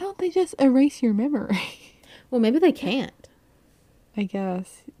why don't they just erase your memory? Well, maybe they can't. I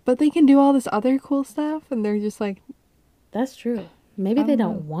guess, but they can do all this other cool stuff, and they're just like, that's true. Maybe they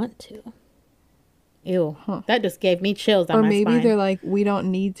don't want to. Ew. Huh. That just gave me chills on my spine. Or maybe they're like, we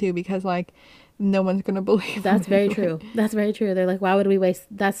don't need to because like no one's going to believe That's very true. That's very true. They're like, why would we waste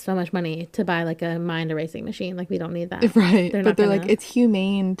that's so much money to buy like a mind erasing machine? Like we don't need that. Right. They're like, it's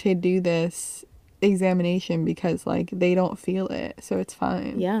humane to do this examination because like they don't feel it. So it's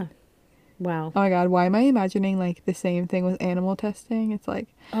fine. Yeah. Wow. Oh my God. Why am I imagining like the same thing with animal testing? It's like,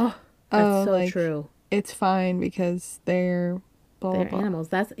 that's so like, true. It's fine because they're they're animals.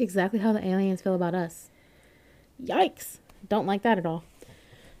 That's exactly how the aliens feel about us. Yikes. Don't like that at all.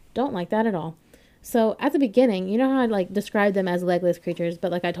 Don't like that at all. So at the beginning, you know how I like described them as legless creatures,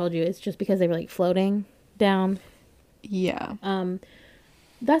 but like I told you, it's just because they were like floating down. Yeah.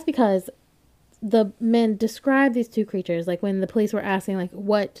 That's because the men described these two creatures, like when the police were asking like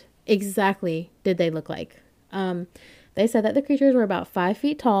what exactly did they look like. They said that the creatures were about 5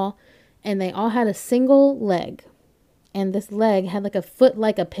 feet tall and they all had a single leg. And this leg had like a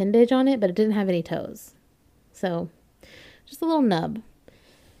foot-like appendage on it, but it didn't have any toes. So just a little nub.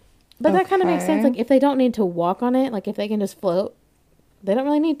 But that kind of makes sense. Like, if they don't need to walk on it, like, if they can just float, they don't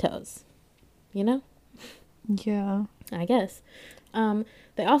really need toes. You know? Yeah. I guess.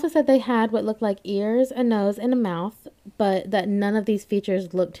 They also said they had what looked like ears, a nose, and a mouth, but that none of these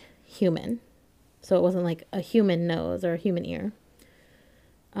features looked human. So it wasn't like a human nose or a human ear.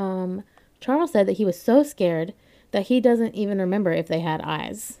 Charles said that he was so scared that he doesn't even remember if they had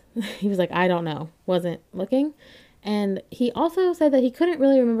eyes. He was like, I don't know. Wasn't looking. And he also said that he couldn't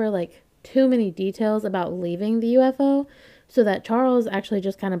really remember like too many details about leaving the UFO, so that Charles actually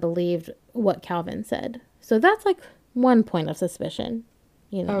just kind of believed what Calvin said. So that's like one point of suspicion,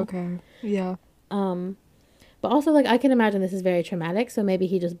 you know. Okay. Yeah. But also, like, I can imagine this is very traumatic, so maybe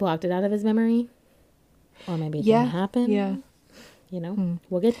he just blocked it out of his memory. Or maybe it didn't happen. Yeah. You know,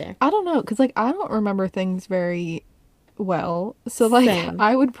 we'll get there. I don't know, because, like, I don't remember things very well. So, like, Same.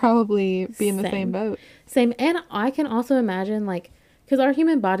 I would probably be in the same boat. Same. And I can also imagine, like, because our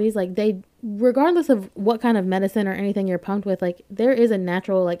human bodies, like, they, regardless of what kind of medicine or anything you're pumped with, like, there is a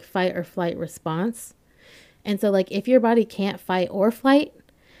natural, like, fight or flight response. And so, like, if your body can't fight or flight,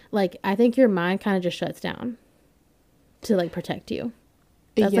 like, I think your mind kind of just shuts down to, like, protect you.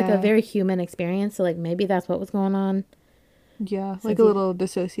 That's, like, a very human experience. So, like, maybe that's what was going on. Yeah, like a little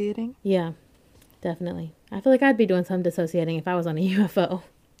dissociating. Yeah, definitely. I feel like I'd be doing some dissociating if I was on a UFO.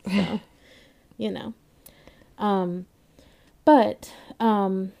 So, you know. But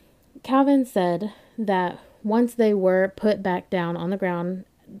Calvin said that once they were put back down on the ground,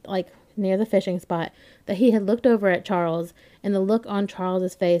 like near the fishing spot, that he had looked over at Charles, and the look on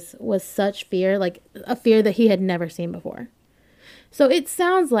Charles's face was such fear, like a fear that he had never seen before. So it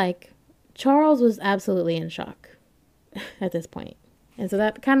sounds like Charles was absolutely in shock at this point. And so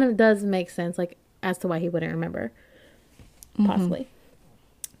that kind of does make sense, like, as to why he wouldn't remember, possibly.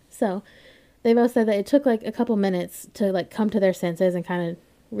 So they both said that it took, like, a couple minutes to, like, come to their senses and kind of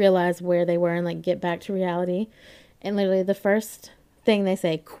realize where they were and, like, get back to reality. And literally the first thing they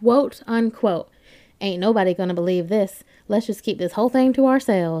say, quote, unquote, ain't nobody gonna believe this. Let's just keep this whole thing to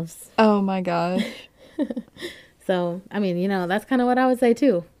ourselves. Oh, my gosh. So, I mean, you know, that's kind of what I would say,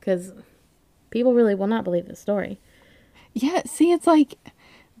 too, because people really will not believe this story. Yeah, see, it's like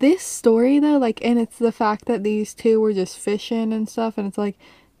this story, though, like, and it's the fact that these two were just fishing and stuff, and it's like,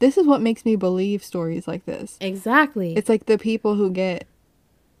 this is what makes me believe stories like this. Exactly. It's like the people who get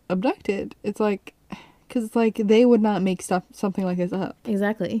abducted. It's like, because it's like they would not make something like this up.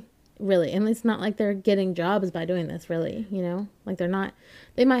 Exactly. Really. And it's not like they're getting jobs by doing this, really, you know? Like, they're not,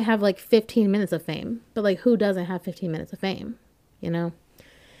 they might have, like, 15 minutes of fame, but, like, who doesn't have 15 minutes of fame, you know?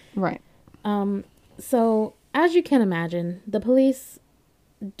 Right. So, as you can imagine, the police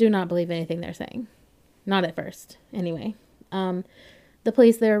do not believe anything they're saying. Not at first, anyway. The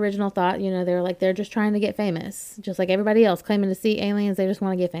police, their original thought, you know, they were like, they're just trying to get famous. Just like everybody else claiming to see aliens, they just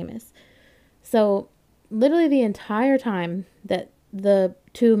want to get famous. So, literally the entire time that the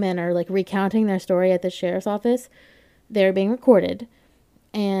two men are, like, recounting their story at the sheriff's office, they're being recorded.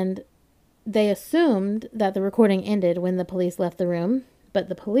 And they assumed that the recording ended when the police left the room, but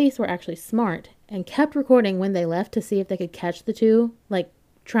the police were actually smart and kept recording when they left to see if they could catch the two, like,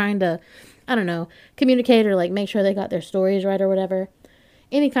 trying to, I don't know, communicate or, like, make sure they got their stories right or whatever.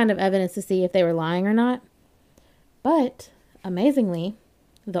 Any kind of evidence to see if they were lying or not. But, amazingly,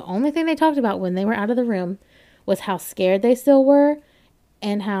 the only thing they talked about when they were out of the room was how scared they still were,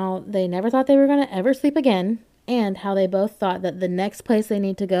 and how they never thought they were going to ever sleep again, and how they both thought that the next place they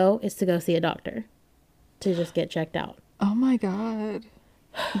need to go is to go see a doctor to just get checked out. Oh my God.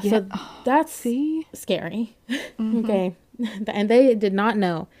 Yeah. So that's scary. Okay. And they did not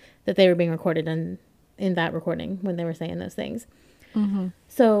know that they were being recorded in that recording when they were saying those things.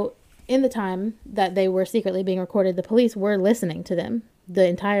 So in the time that they were secretly being recorded, the police were listening to them the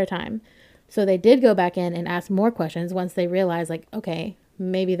entire time. So they did go back in and ask more questions once they realized, like, okay,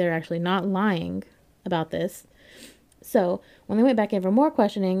 maybe they're actually not lying about this. So when they went back in for more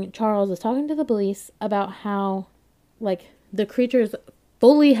questioning, Charles was talking to the police about how, like, the creatures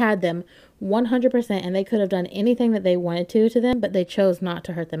fully had them 100%, and they could have done anything that they wanted to them, but they chose not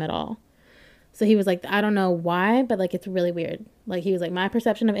to hurt them at all. So he was like, I don't know why, but, like, it's really weird. Like, he was like, my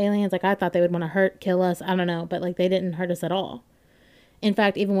perception of aliens, like, I thought they would want to kill us. I don't know. But, like, they didn't hurt us at all. In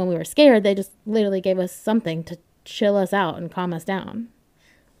fact, even when we were scared, they just literally gave us something to chill us out and calm us down.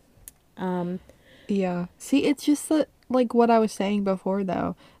 Yeah. See, it's just that, like what I was saying before,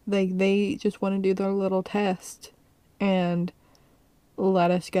 though. Like, they just want to do their little test and let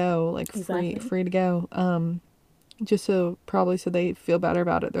us go, like, Exactly. free to go. Just so they feel better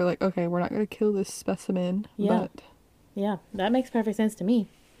about it. They're like, okay, we're not going to kill this specimen. Yeah. But Yeah, that makes perfect sense to me.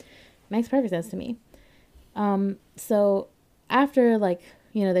 So after, like,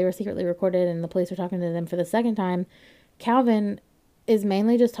 you know, they were secretly recorded and the police were talking to them for the second time, Calvin is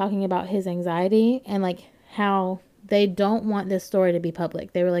mainly just talking about his anxiety and, like, how they don't want this story to be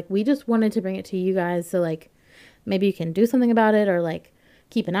public. They were like, we just wanted to bring it to you guys so, like, maybe you can do something about it or, like,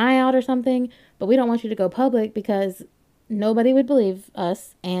 keep an eye out or something. But we don't want you to go public because nobody would believe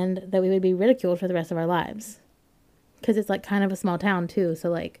us and that we would be ridiculed for the rest of our lives. Because it's, like, kind of a small town, too. So,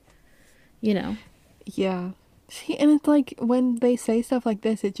 like, you know. Yeah. See, and it's like when they say stuff like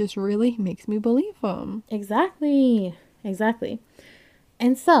this, it just really makes me believe them. Exactly.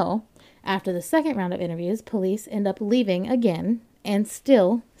 And so, after the second round of interviews, police end up leaving again and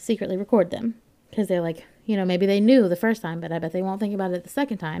still secretly record them. Because they're like, you know, maybe they knew the first time, but I bet they won't think about it the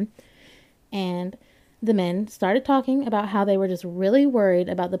second time. And the men started talking about how they were just really worried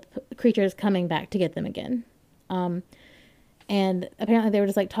about the creatures coming back to get them again. And apparently they were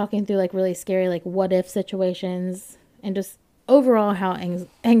just, like, talking through, like, really scary, like, what if situations and just overall how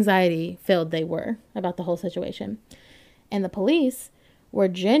anxiety filled they were about the whole situation. And the police were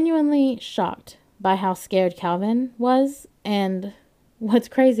genuinely shocked by how scared Calvin was. And what's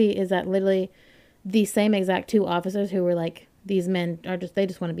crazy is that literally the same exact two officers who were like, these men are just, they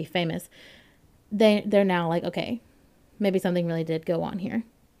just want to be famous. They're now like, okay, maybe something really did go on here.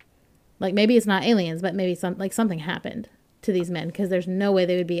 Like, maybe it's not aliens, but maybe something happened to these men, because there's no way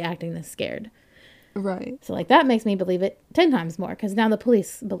they would be acting this scared. Right. So, like, that makes me believe it 10 times more, because now the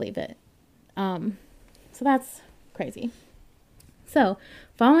police believe it. So that's crazy. So,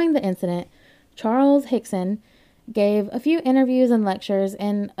 following the incident, Charles Hickson gave a few interviews and lectures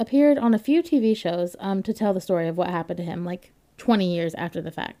and appeared on a few TV shows to tell the story of what happened to him, like, 20 years after the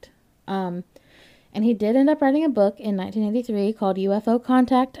fact. And he did end up writing a book in 1983 called UFO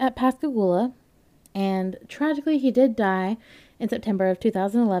Contact at Pascagoula. And tragically, he did die in September of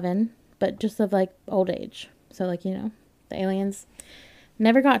 2011, but just of, like, old age. So, like, you know, the aliens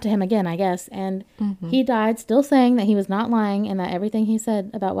never got to him again, I guess. And he died still saying that he was not lying and that everything he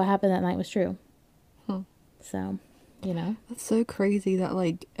said about what happened that night was true. So, you know. That's so crazy that,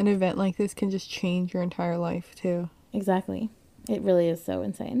 like, an event like this can just change your entire life, too. Exactly. It really is so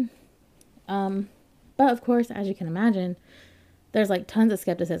insane. But, of course, as you can imagine, there's, like, tons of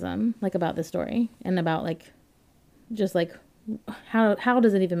skepticism, like, about this story and about, like, just, like, how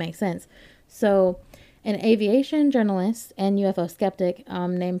does it even make sense? So, an aviation journalist and UFO skeptic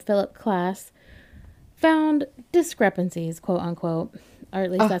named Philip Klass found discrepancies, quote unquote, or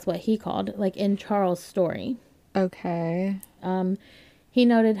at least that's what he called, like, in Charles' story. Okay. He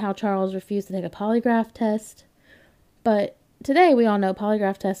noted how Charles refused to take a polygraph test, but today we all know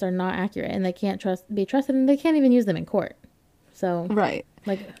polygraph tests are not accurate and they can't be trusted, and they can't even use them in court. So, right.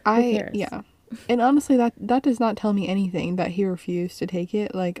 Like, who cares? Yeah. And honestly, that does not tell me anything that he refused to take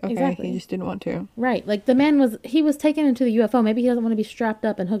it. Like, okay, Exactly. he just didn't want to. Right. Like, the man was taken into the UFO. Maybe he doesn't want to be strapped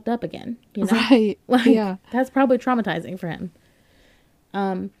up and hooked up again. You know? Right. Like, yeah. That's probably traumatizing for him.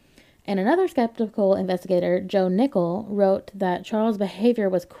 And another skeptical investigator, Joe Nickel, wrote that Charles' behavior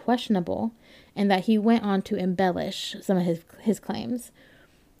was questionable and that he went on to embellish some of his claims.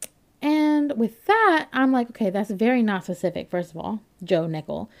 And with that, I'm like, okay, that's very not specific, first of all, Joe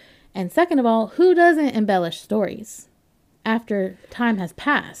Nickel. And second of all, who doesn't embellish stories after time has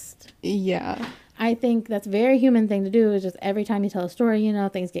passed? Yeah. I think that's a very human thing to do, is just every time you tell a story, you know,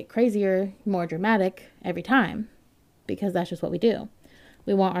 things get crazier, more dramatic every time, because that's just what we do.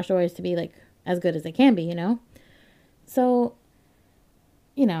 We want our stories to be, like, as good as they can be, you know? So,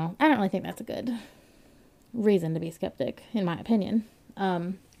 you know, I don't really think that's a good reason to be skeptic, in my opinion.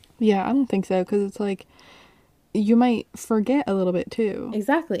 Yeah, I don't think so, because it's like, you might forget a little bit, too.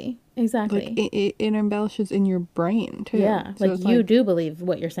 Exactly. Like, it embellishes in your brain, too. Yeah, So like, you do believe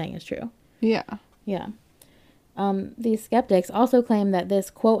what you're saying is true. Yeah. Yeah. These skeptics also claim that this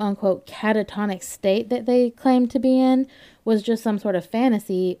quote-unquote catatonic state that they claimed to be in was just some sort of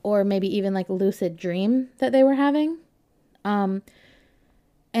fantasy, or maybe even, like, lucid dream that they were having.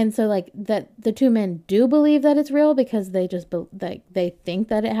 And so, like, that the two men do believe that it's real because they just they think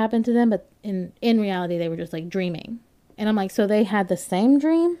that it happened to them, but in reality they were just, like, dreaming. And I'm like, so they had the same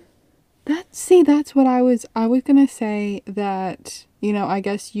dream? That's what I was gonna say, that, you know, I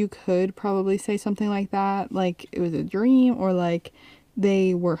guess you could probably say something like that, like it was a dream, or like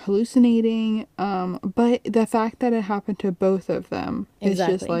they were hallucinating. But the fact that it happened to both of them is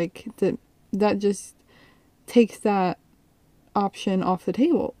just like that just takes that option off the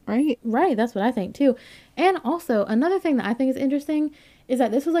table, right? Right, that's what I think too. And also, another thing that I think is interesting is that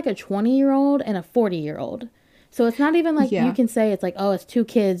this was like a 20-year-old and a 40-year-old. So it's not even like you can say it's like, oh, it's two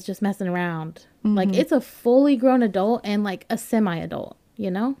kids just messing around. Like, it's a fully grown adult and, like, a semi-adult,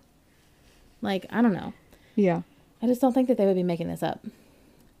 you know? Like, I don't know. Yeah. I just don't think that they would be making this up.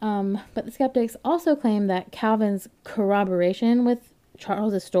 But the skeptics also claim that Calvin's corroboration with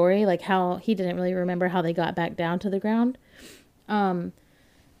Charles's story, like how he didn't really remember how they got back down to the ground,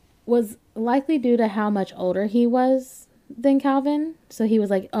 was likely due to how much older he was than Calvin. So he was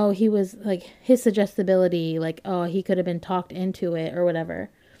like, oh, he was like his suggestibility, like, oh, he could have been talked into it or whatever.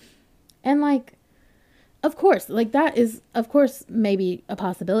 And like, of course, like that is, of course, maybe a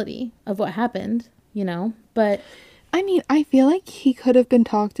possibility of what happened, you know, but I mean, I feel like he could have been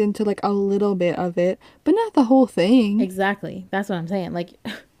talked into like a little bit of it, but not the whole thing. exactly. That's what I'm saying. Like,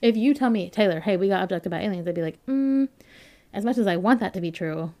 if you tell me, Taylor, hey, we got abducted by aliens, I'd be like, as much as I want that to be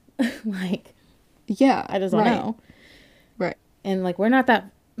true, like, Yeah. I just don't know. Right. And like, we're not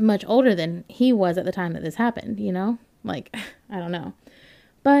that much older than he was at the time that this happened, you know? Like, I don't know.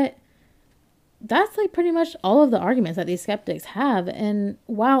 But that's like pretty much all of the arguments that these skeptics have. And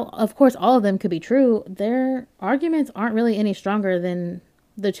while, of course, all of them could be true, their arguments aren't really any stronger than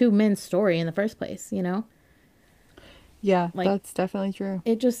the two men's story in the first place, you know? Yeah, Like, that's definitely true.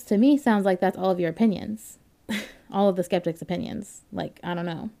 it just, to me, sounds like that's all of your opinions. All of the skeptics' opinions. Like, I don't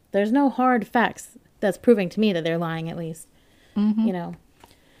know. There's no hard facts that's proving to me that they're lying, at least. You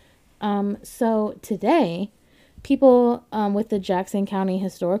know? So today, people with the Jackson County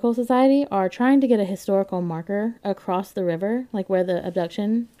Historical Society are trying to get a historical marker across the river, like where the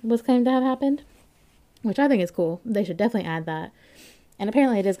abduction was claimed to have happened, which I think is cool. They should definitely add that. And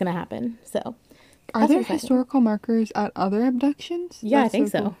apparently it is going to happen. So, Are that's there exciting. historical markers at other abductions? Yeah, That's I think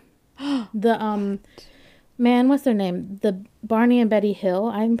so. cool. The man, what's their name? The Barney and Betty Hill.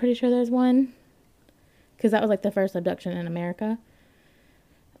 I'm pretty sure there's one, because that was like the first abduction in America.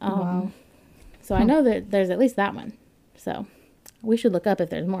 Wow. So I know that there's at least that one. So we should look up if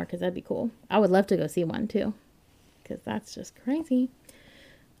there's more, because that'd be cool. I would love to go see one too, because that's just crazy.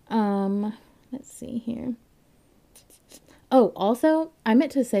 Let's see here. Oh, also, I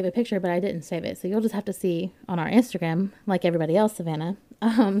meant to save a picture, but I didn't save it. So you'll just have to see on our Instagram, like everybody else, Savannah.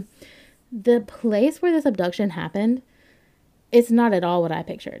 The place where this abduction happened, it's not at all what I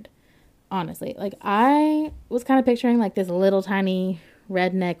pictured. Honestly, like I was kind of picturing like this little tiny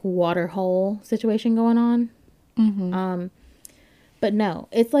redneck water hole situation going on. But no,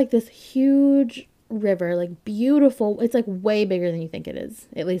 it's like this huge river, like beautiful. It's like way bigger than you think it is,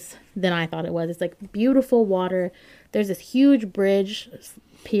 at least than I thought it was. It's like beautiful water. There's this huge bridge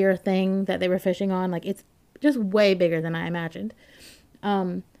pier thing that they were fishing on. Like it's just way bigger than I imagined.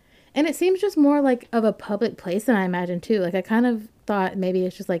 And it seems just more like of a public place than I imagined too. Like I kind of thought maybe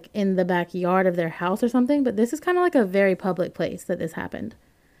it's just like in the backyard of their house or something, but this is kind of like a very public place that this happened.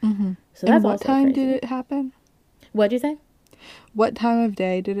 So that's And what also time crazy. did it happen? What'd you say? What time of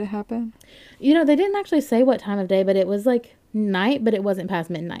day did it happen? You know, they didn't actually say what time of day, but it was like night, but it wasn't past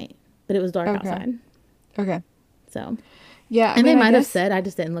midnight. But it was dark outside. Okay. So, Yeah, and they I might have guess- said, I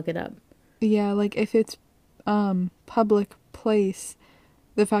just didn't look it up. Yeah, like if it's public place,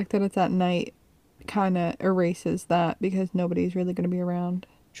 the fact that it's at night kind of erases that because nobody's really going to be around.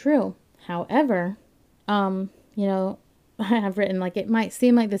 True. However, you know, I have written like it might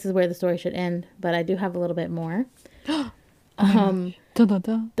seem like this is where the story should end, but I do have a little bit more. Dun, dun,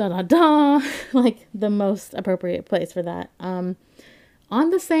 dun. Da da da, like the most appropriate place for that. On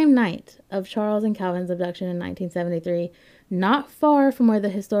the same night of Charles and Calvin's abduction in 1973, not far from where the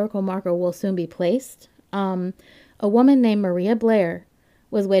historical marker will soon be placed, a woman named Maria Blair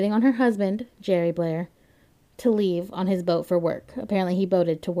was waiting on her husband, Jerry Blair, to leave on his boat for work. Apparently he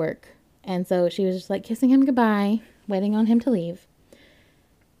boated to work. And so she was just like kissing him goodbye, waiting on him to leave,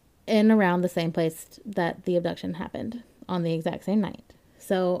 in around the same place that the abduction happened on the exact same night.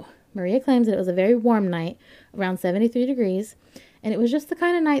 So Maria claims that it was a very warm night, around 73 degrees, and it was just the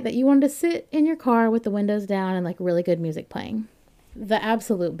kind of night that you wanted to sit in your car with the windows down and like really good music playing. The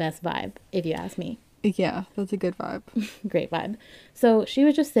absolute best vibe, if you ask me. Yeah, that's a good vibe. Great vibe. So she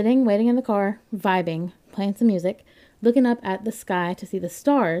was just sitting, waiting in the car, vibing, playing some music, looking up at the sky to see the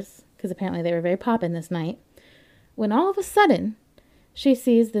stars, because apparently they were very poppin' this night, when all of a sudden, she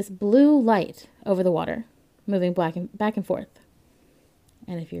sees this blue light over the water, moving back and forth.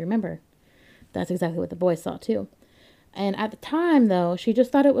 And if you remember, that's exactly what the boys saw too. And at the time, though, she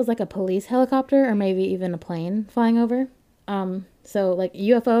just thought it was like a police helicopter or maybe even a plane flying over. So like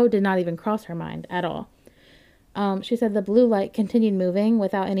UFO did not even cross her mind at all. She said the blue light continued moving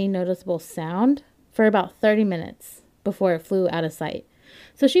without any noticeable sound for about 30 minutes before it flew out of sight.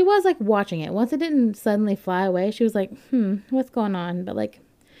 So she was like watching it. Once it didn't suddenly fly away, she was like, what's going on? But like,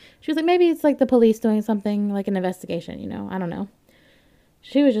 she was like, maybe it's like the police doing something, like an investigation, you know? I don't know.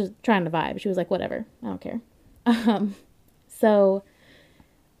 She was just trying to vibe. She was like, whatever. I don't care. So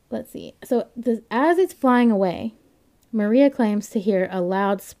let's see. So as it's flying away, Maria claims to hear a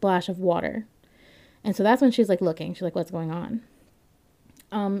loud splash of water. And so that's when she's like looking. She's like, what's going on?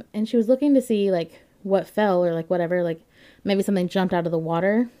 And she was looking to see like what fell or like whatever, like maybe something jumped out of the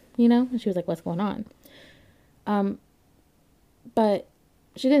water, you know? And she was like, what's going on? But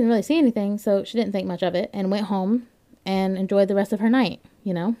she didn't really see anything, so she didn't think much of it and went home and enjoyed the rest of her night,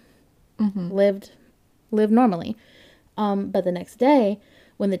 you know? Lived normally. But the next day,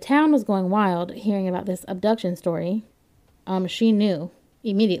 when the town was going wild hearing about this abduction story, she knew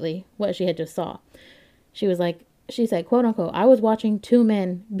immediately what she had just saw. She was like, she said, quote unquote, I was watching two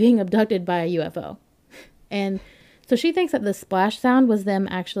men being abducted by a UFO. And so she thinks that the splash sound was them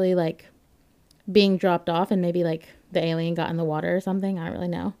actually like being dropped off and maybe like the alien got in the water or something. I don't really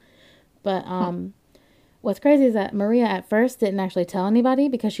know. But what's crazy is that Maria at first didn't actually tell anybody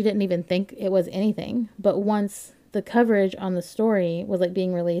because she didn't even think it was anything. But once the coverage on the story was like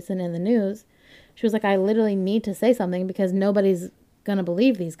being released and in the news, she was like, I literally need to say something because nobody's gonna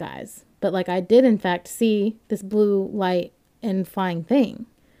believe these guys. But like I did in fact see this blue light and flying thing.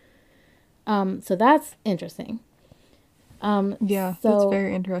 So that's interesting. Yeah, that's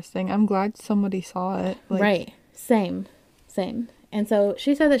very interesting. I'm glad somebody saw it. Like... Right. Same. And so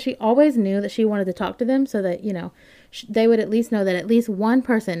she said that she always knew that she wanted to talk to them so that, you know, they would at least know that at least one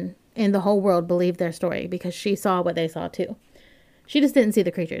person in the whole world believed their story because she saw what they saw too. She just didn't see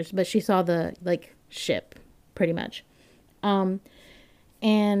the creatures, but she saw the, like, ship, pretty much.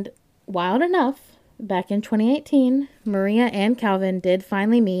 And wild enough, back in 2018, Maria and Calvin did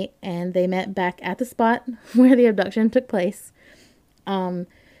finally meet, and they met back at the spot where the abduction took place.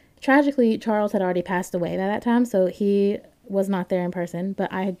 Tragically, Charles had already passed away by that time, so he was not there in person,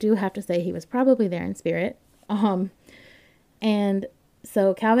 but I do have to say he was probably there in spirit. And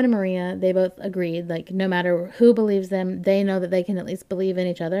so Calvin and Maria, they both agreed, like, no matter who believes them, they know that they can at least believe in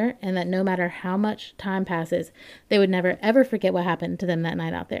each other, and that no matter how much time passes, they would never, ever forget what happened to them that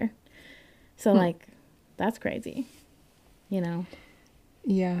night out there. So, like, that's crazy, you know?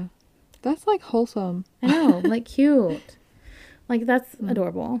 Yeah. That's, like, wholesome. I know, like, cute. Like, that's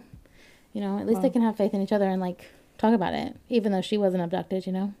adorable. You know, at least they can have faith in each other and, like, talk about it, even though she wasn't abducted,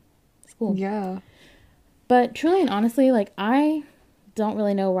 you know? It's cool. Yeah. But truly and honestly, like, I don't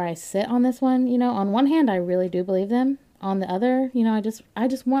really know where I sit on this one. You know, on one hand, I really do believe them. On the other, you know, I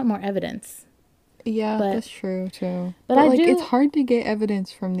just want more evidence. Yeah, that's true, too. But like, it's hard to get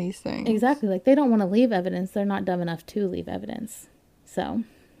evidence from these things. Exactly. Like, they don't want to leave evidence. They're not dumb enough to leave evidence. So,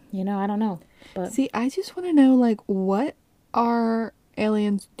 you know, I don't know. But see, I just want to know, like, what are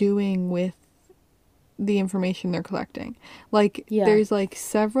aliens doing with the information they're collecting? Like, there's, like,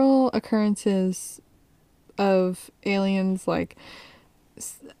 several occurrences of aliens, like,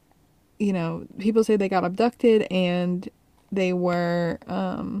 you know, people say they got abducted and they were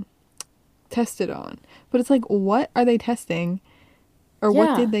tested on. But it's like, what are they testing? Or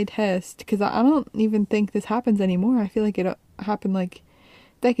what did they test? Because I don't even think this happens anymore. I feel like it happened, like,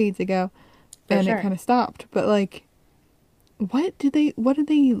 decades ago. And it kind of stopped. But, like, what did they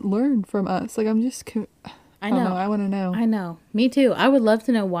learn from us? Like, I'm just... I don't know. I want to know. I know. Me too. I would love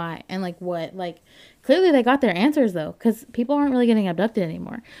to know why and, like, what. Like, clearly they got their answers, though, because people aren't really getting abducted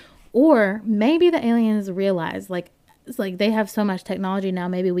anymore. Or maybe the aliens realize, like, it's like they have so much technology now,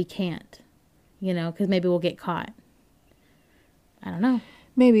 maybe we can't, you know, because maybe we'll get caught. I don't know.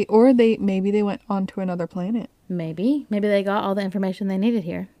 Maybe. Or maybe they went on to another planet. Maybe they got all the information they needed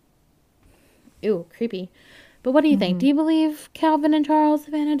here. Ew, creepy. But what do you think? Do you believe Calvin and Charles,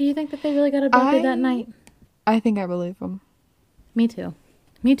 Savannah? Do you think that they really got abducted that night? I think I believe them. Me too.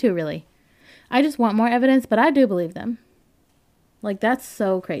 Me too, really. I just want more evidence, but I do believe them. Like, that's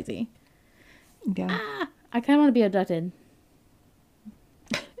so crazy. Yeah. I kind of want to be abducted.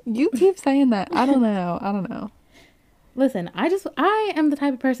 You keep saying that. I don't know. Listen, I am the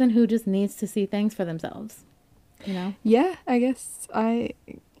type of person who just needs to see things for themselves. You know? Yeah, I guess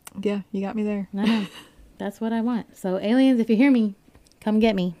yeah, you got me there. No. That's what I want. So, aliens, if you hear me, come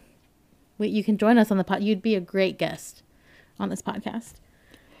get me. You can join us on the pod. You'd be a great guest on this podcast.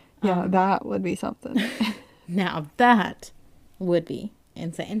 Yeah, that would be something. Now, that would be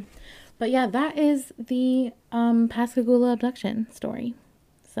insane. But yeah, that is the Pascagoula abduction story.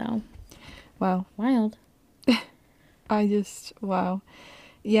 So, wow. Wild. Wow.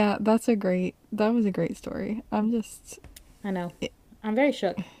 Yeah, that was a great story. I know. I'm very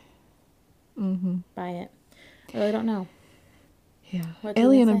shook by it. I really don't know. Yeah.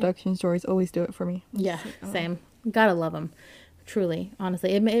 Alien abduction stories always do it for me. Yeah, same. Gotta love them. Truly,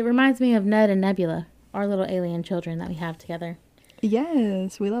 honestly. It reminds me of Ned and Nebula, our little alien children that we have together.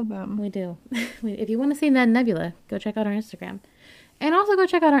 Yes, we love them. We do. If you want to see Ned and Nebula, go check out our Instagram. And also go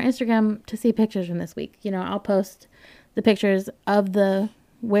check out our Instagram to see pictures from this week. You know, I'll post the pictures of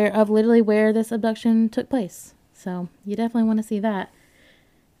literally where this abduction took place. So you definitely want to see that.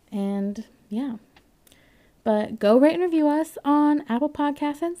 And yeah. But go rate and review us on Apple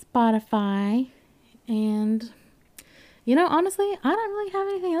Podcasts and Spotify. And, you know, honestly, I don't really have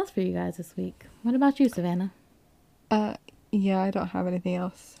anything else for you guys this week. What about you, Savannah? Yeah, I don't have anything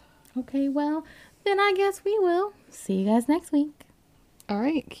else. Okay, well, then I guess we will see you guys next week. All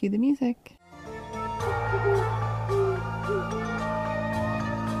right, cue the music.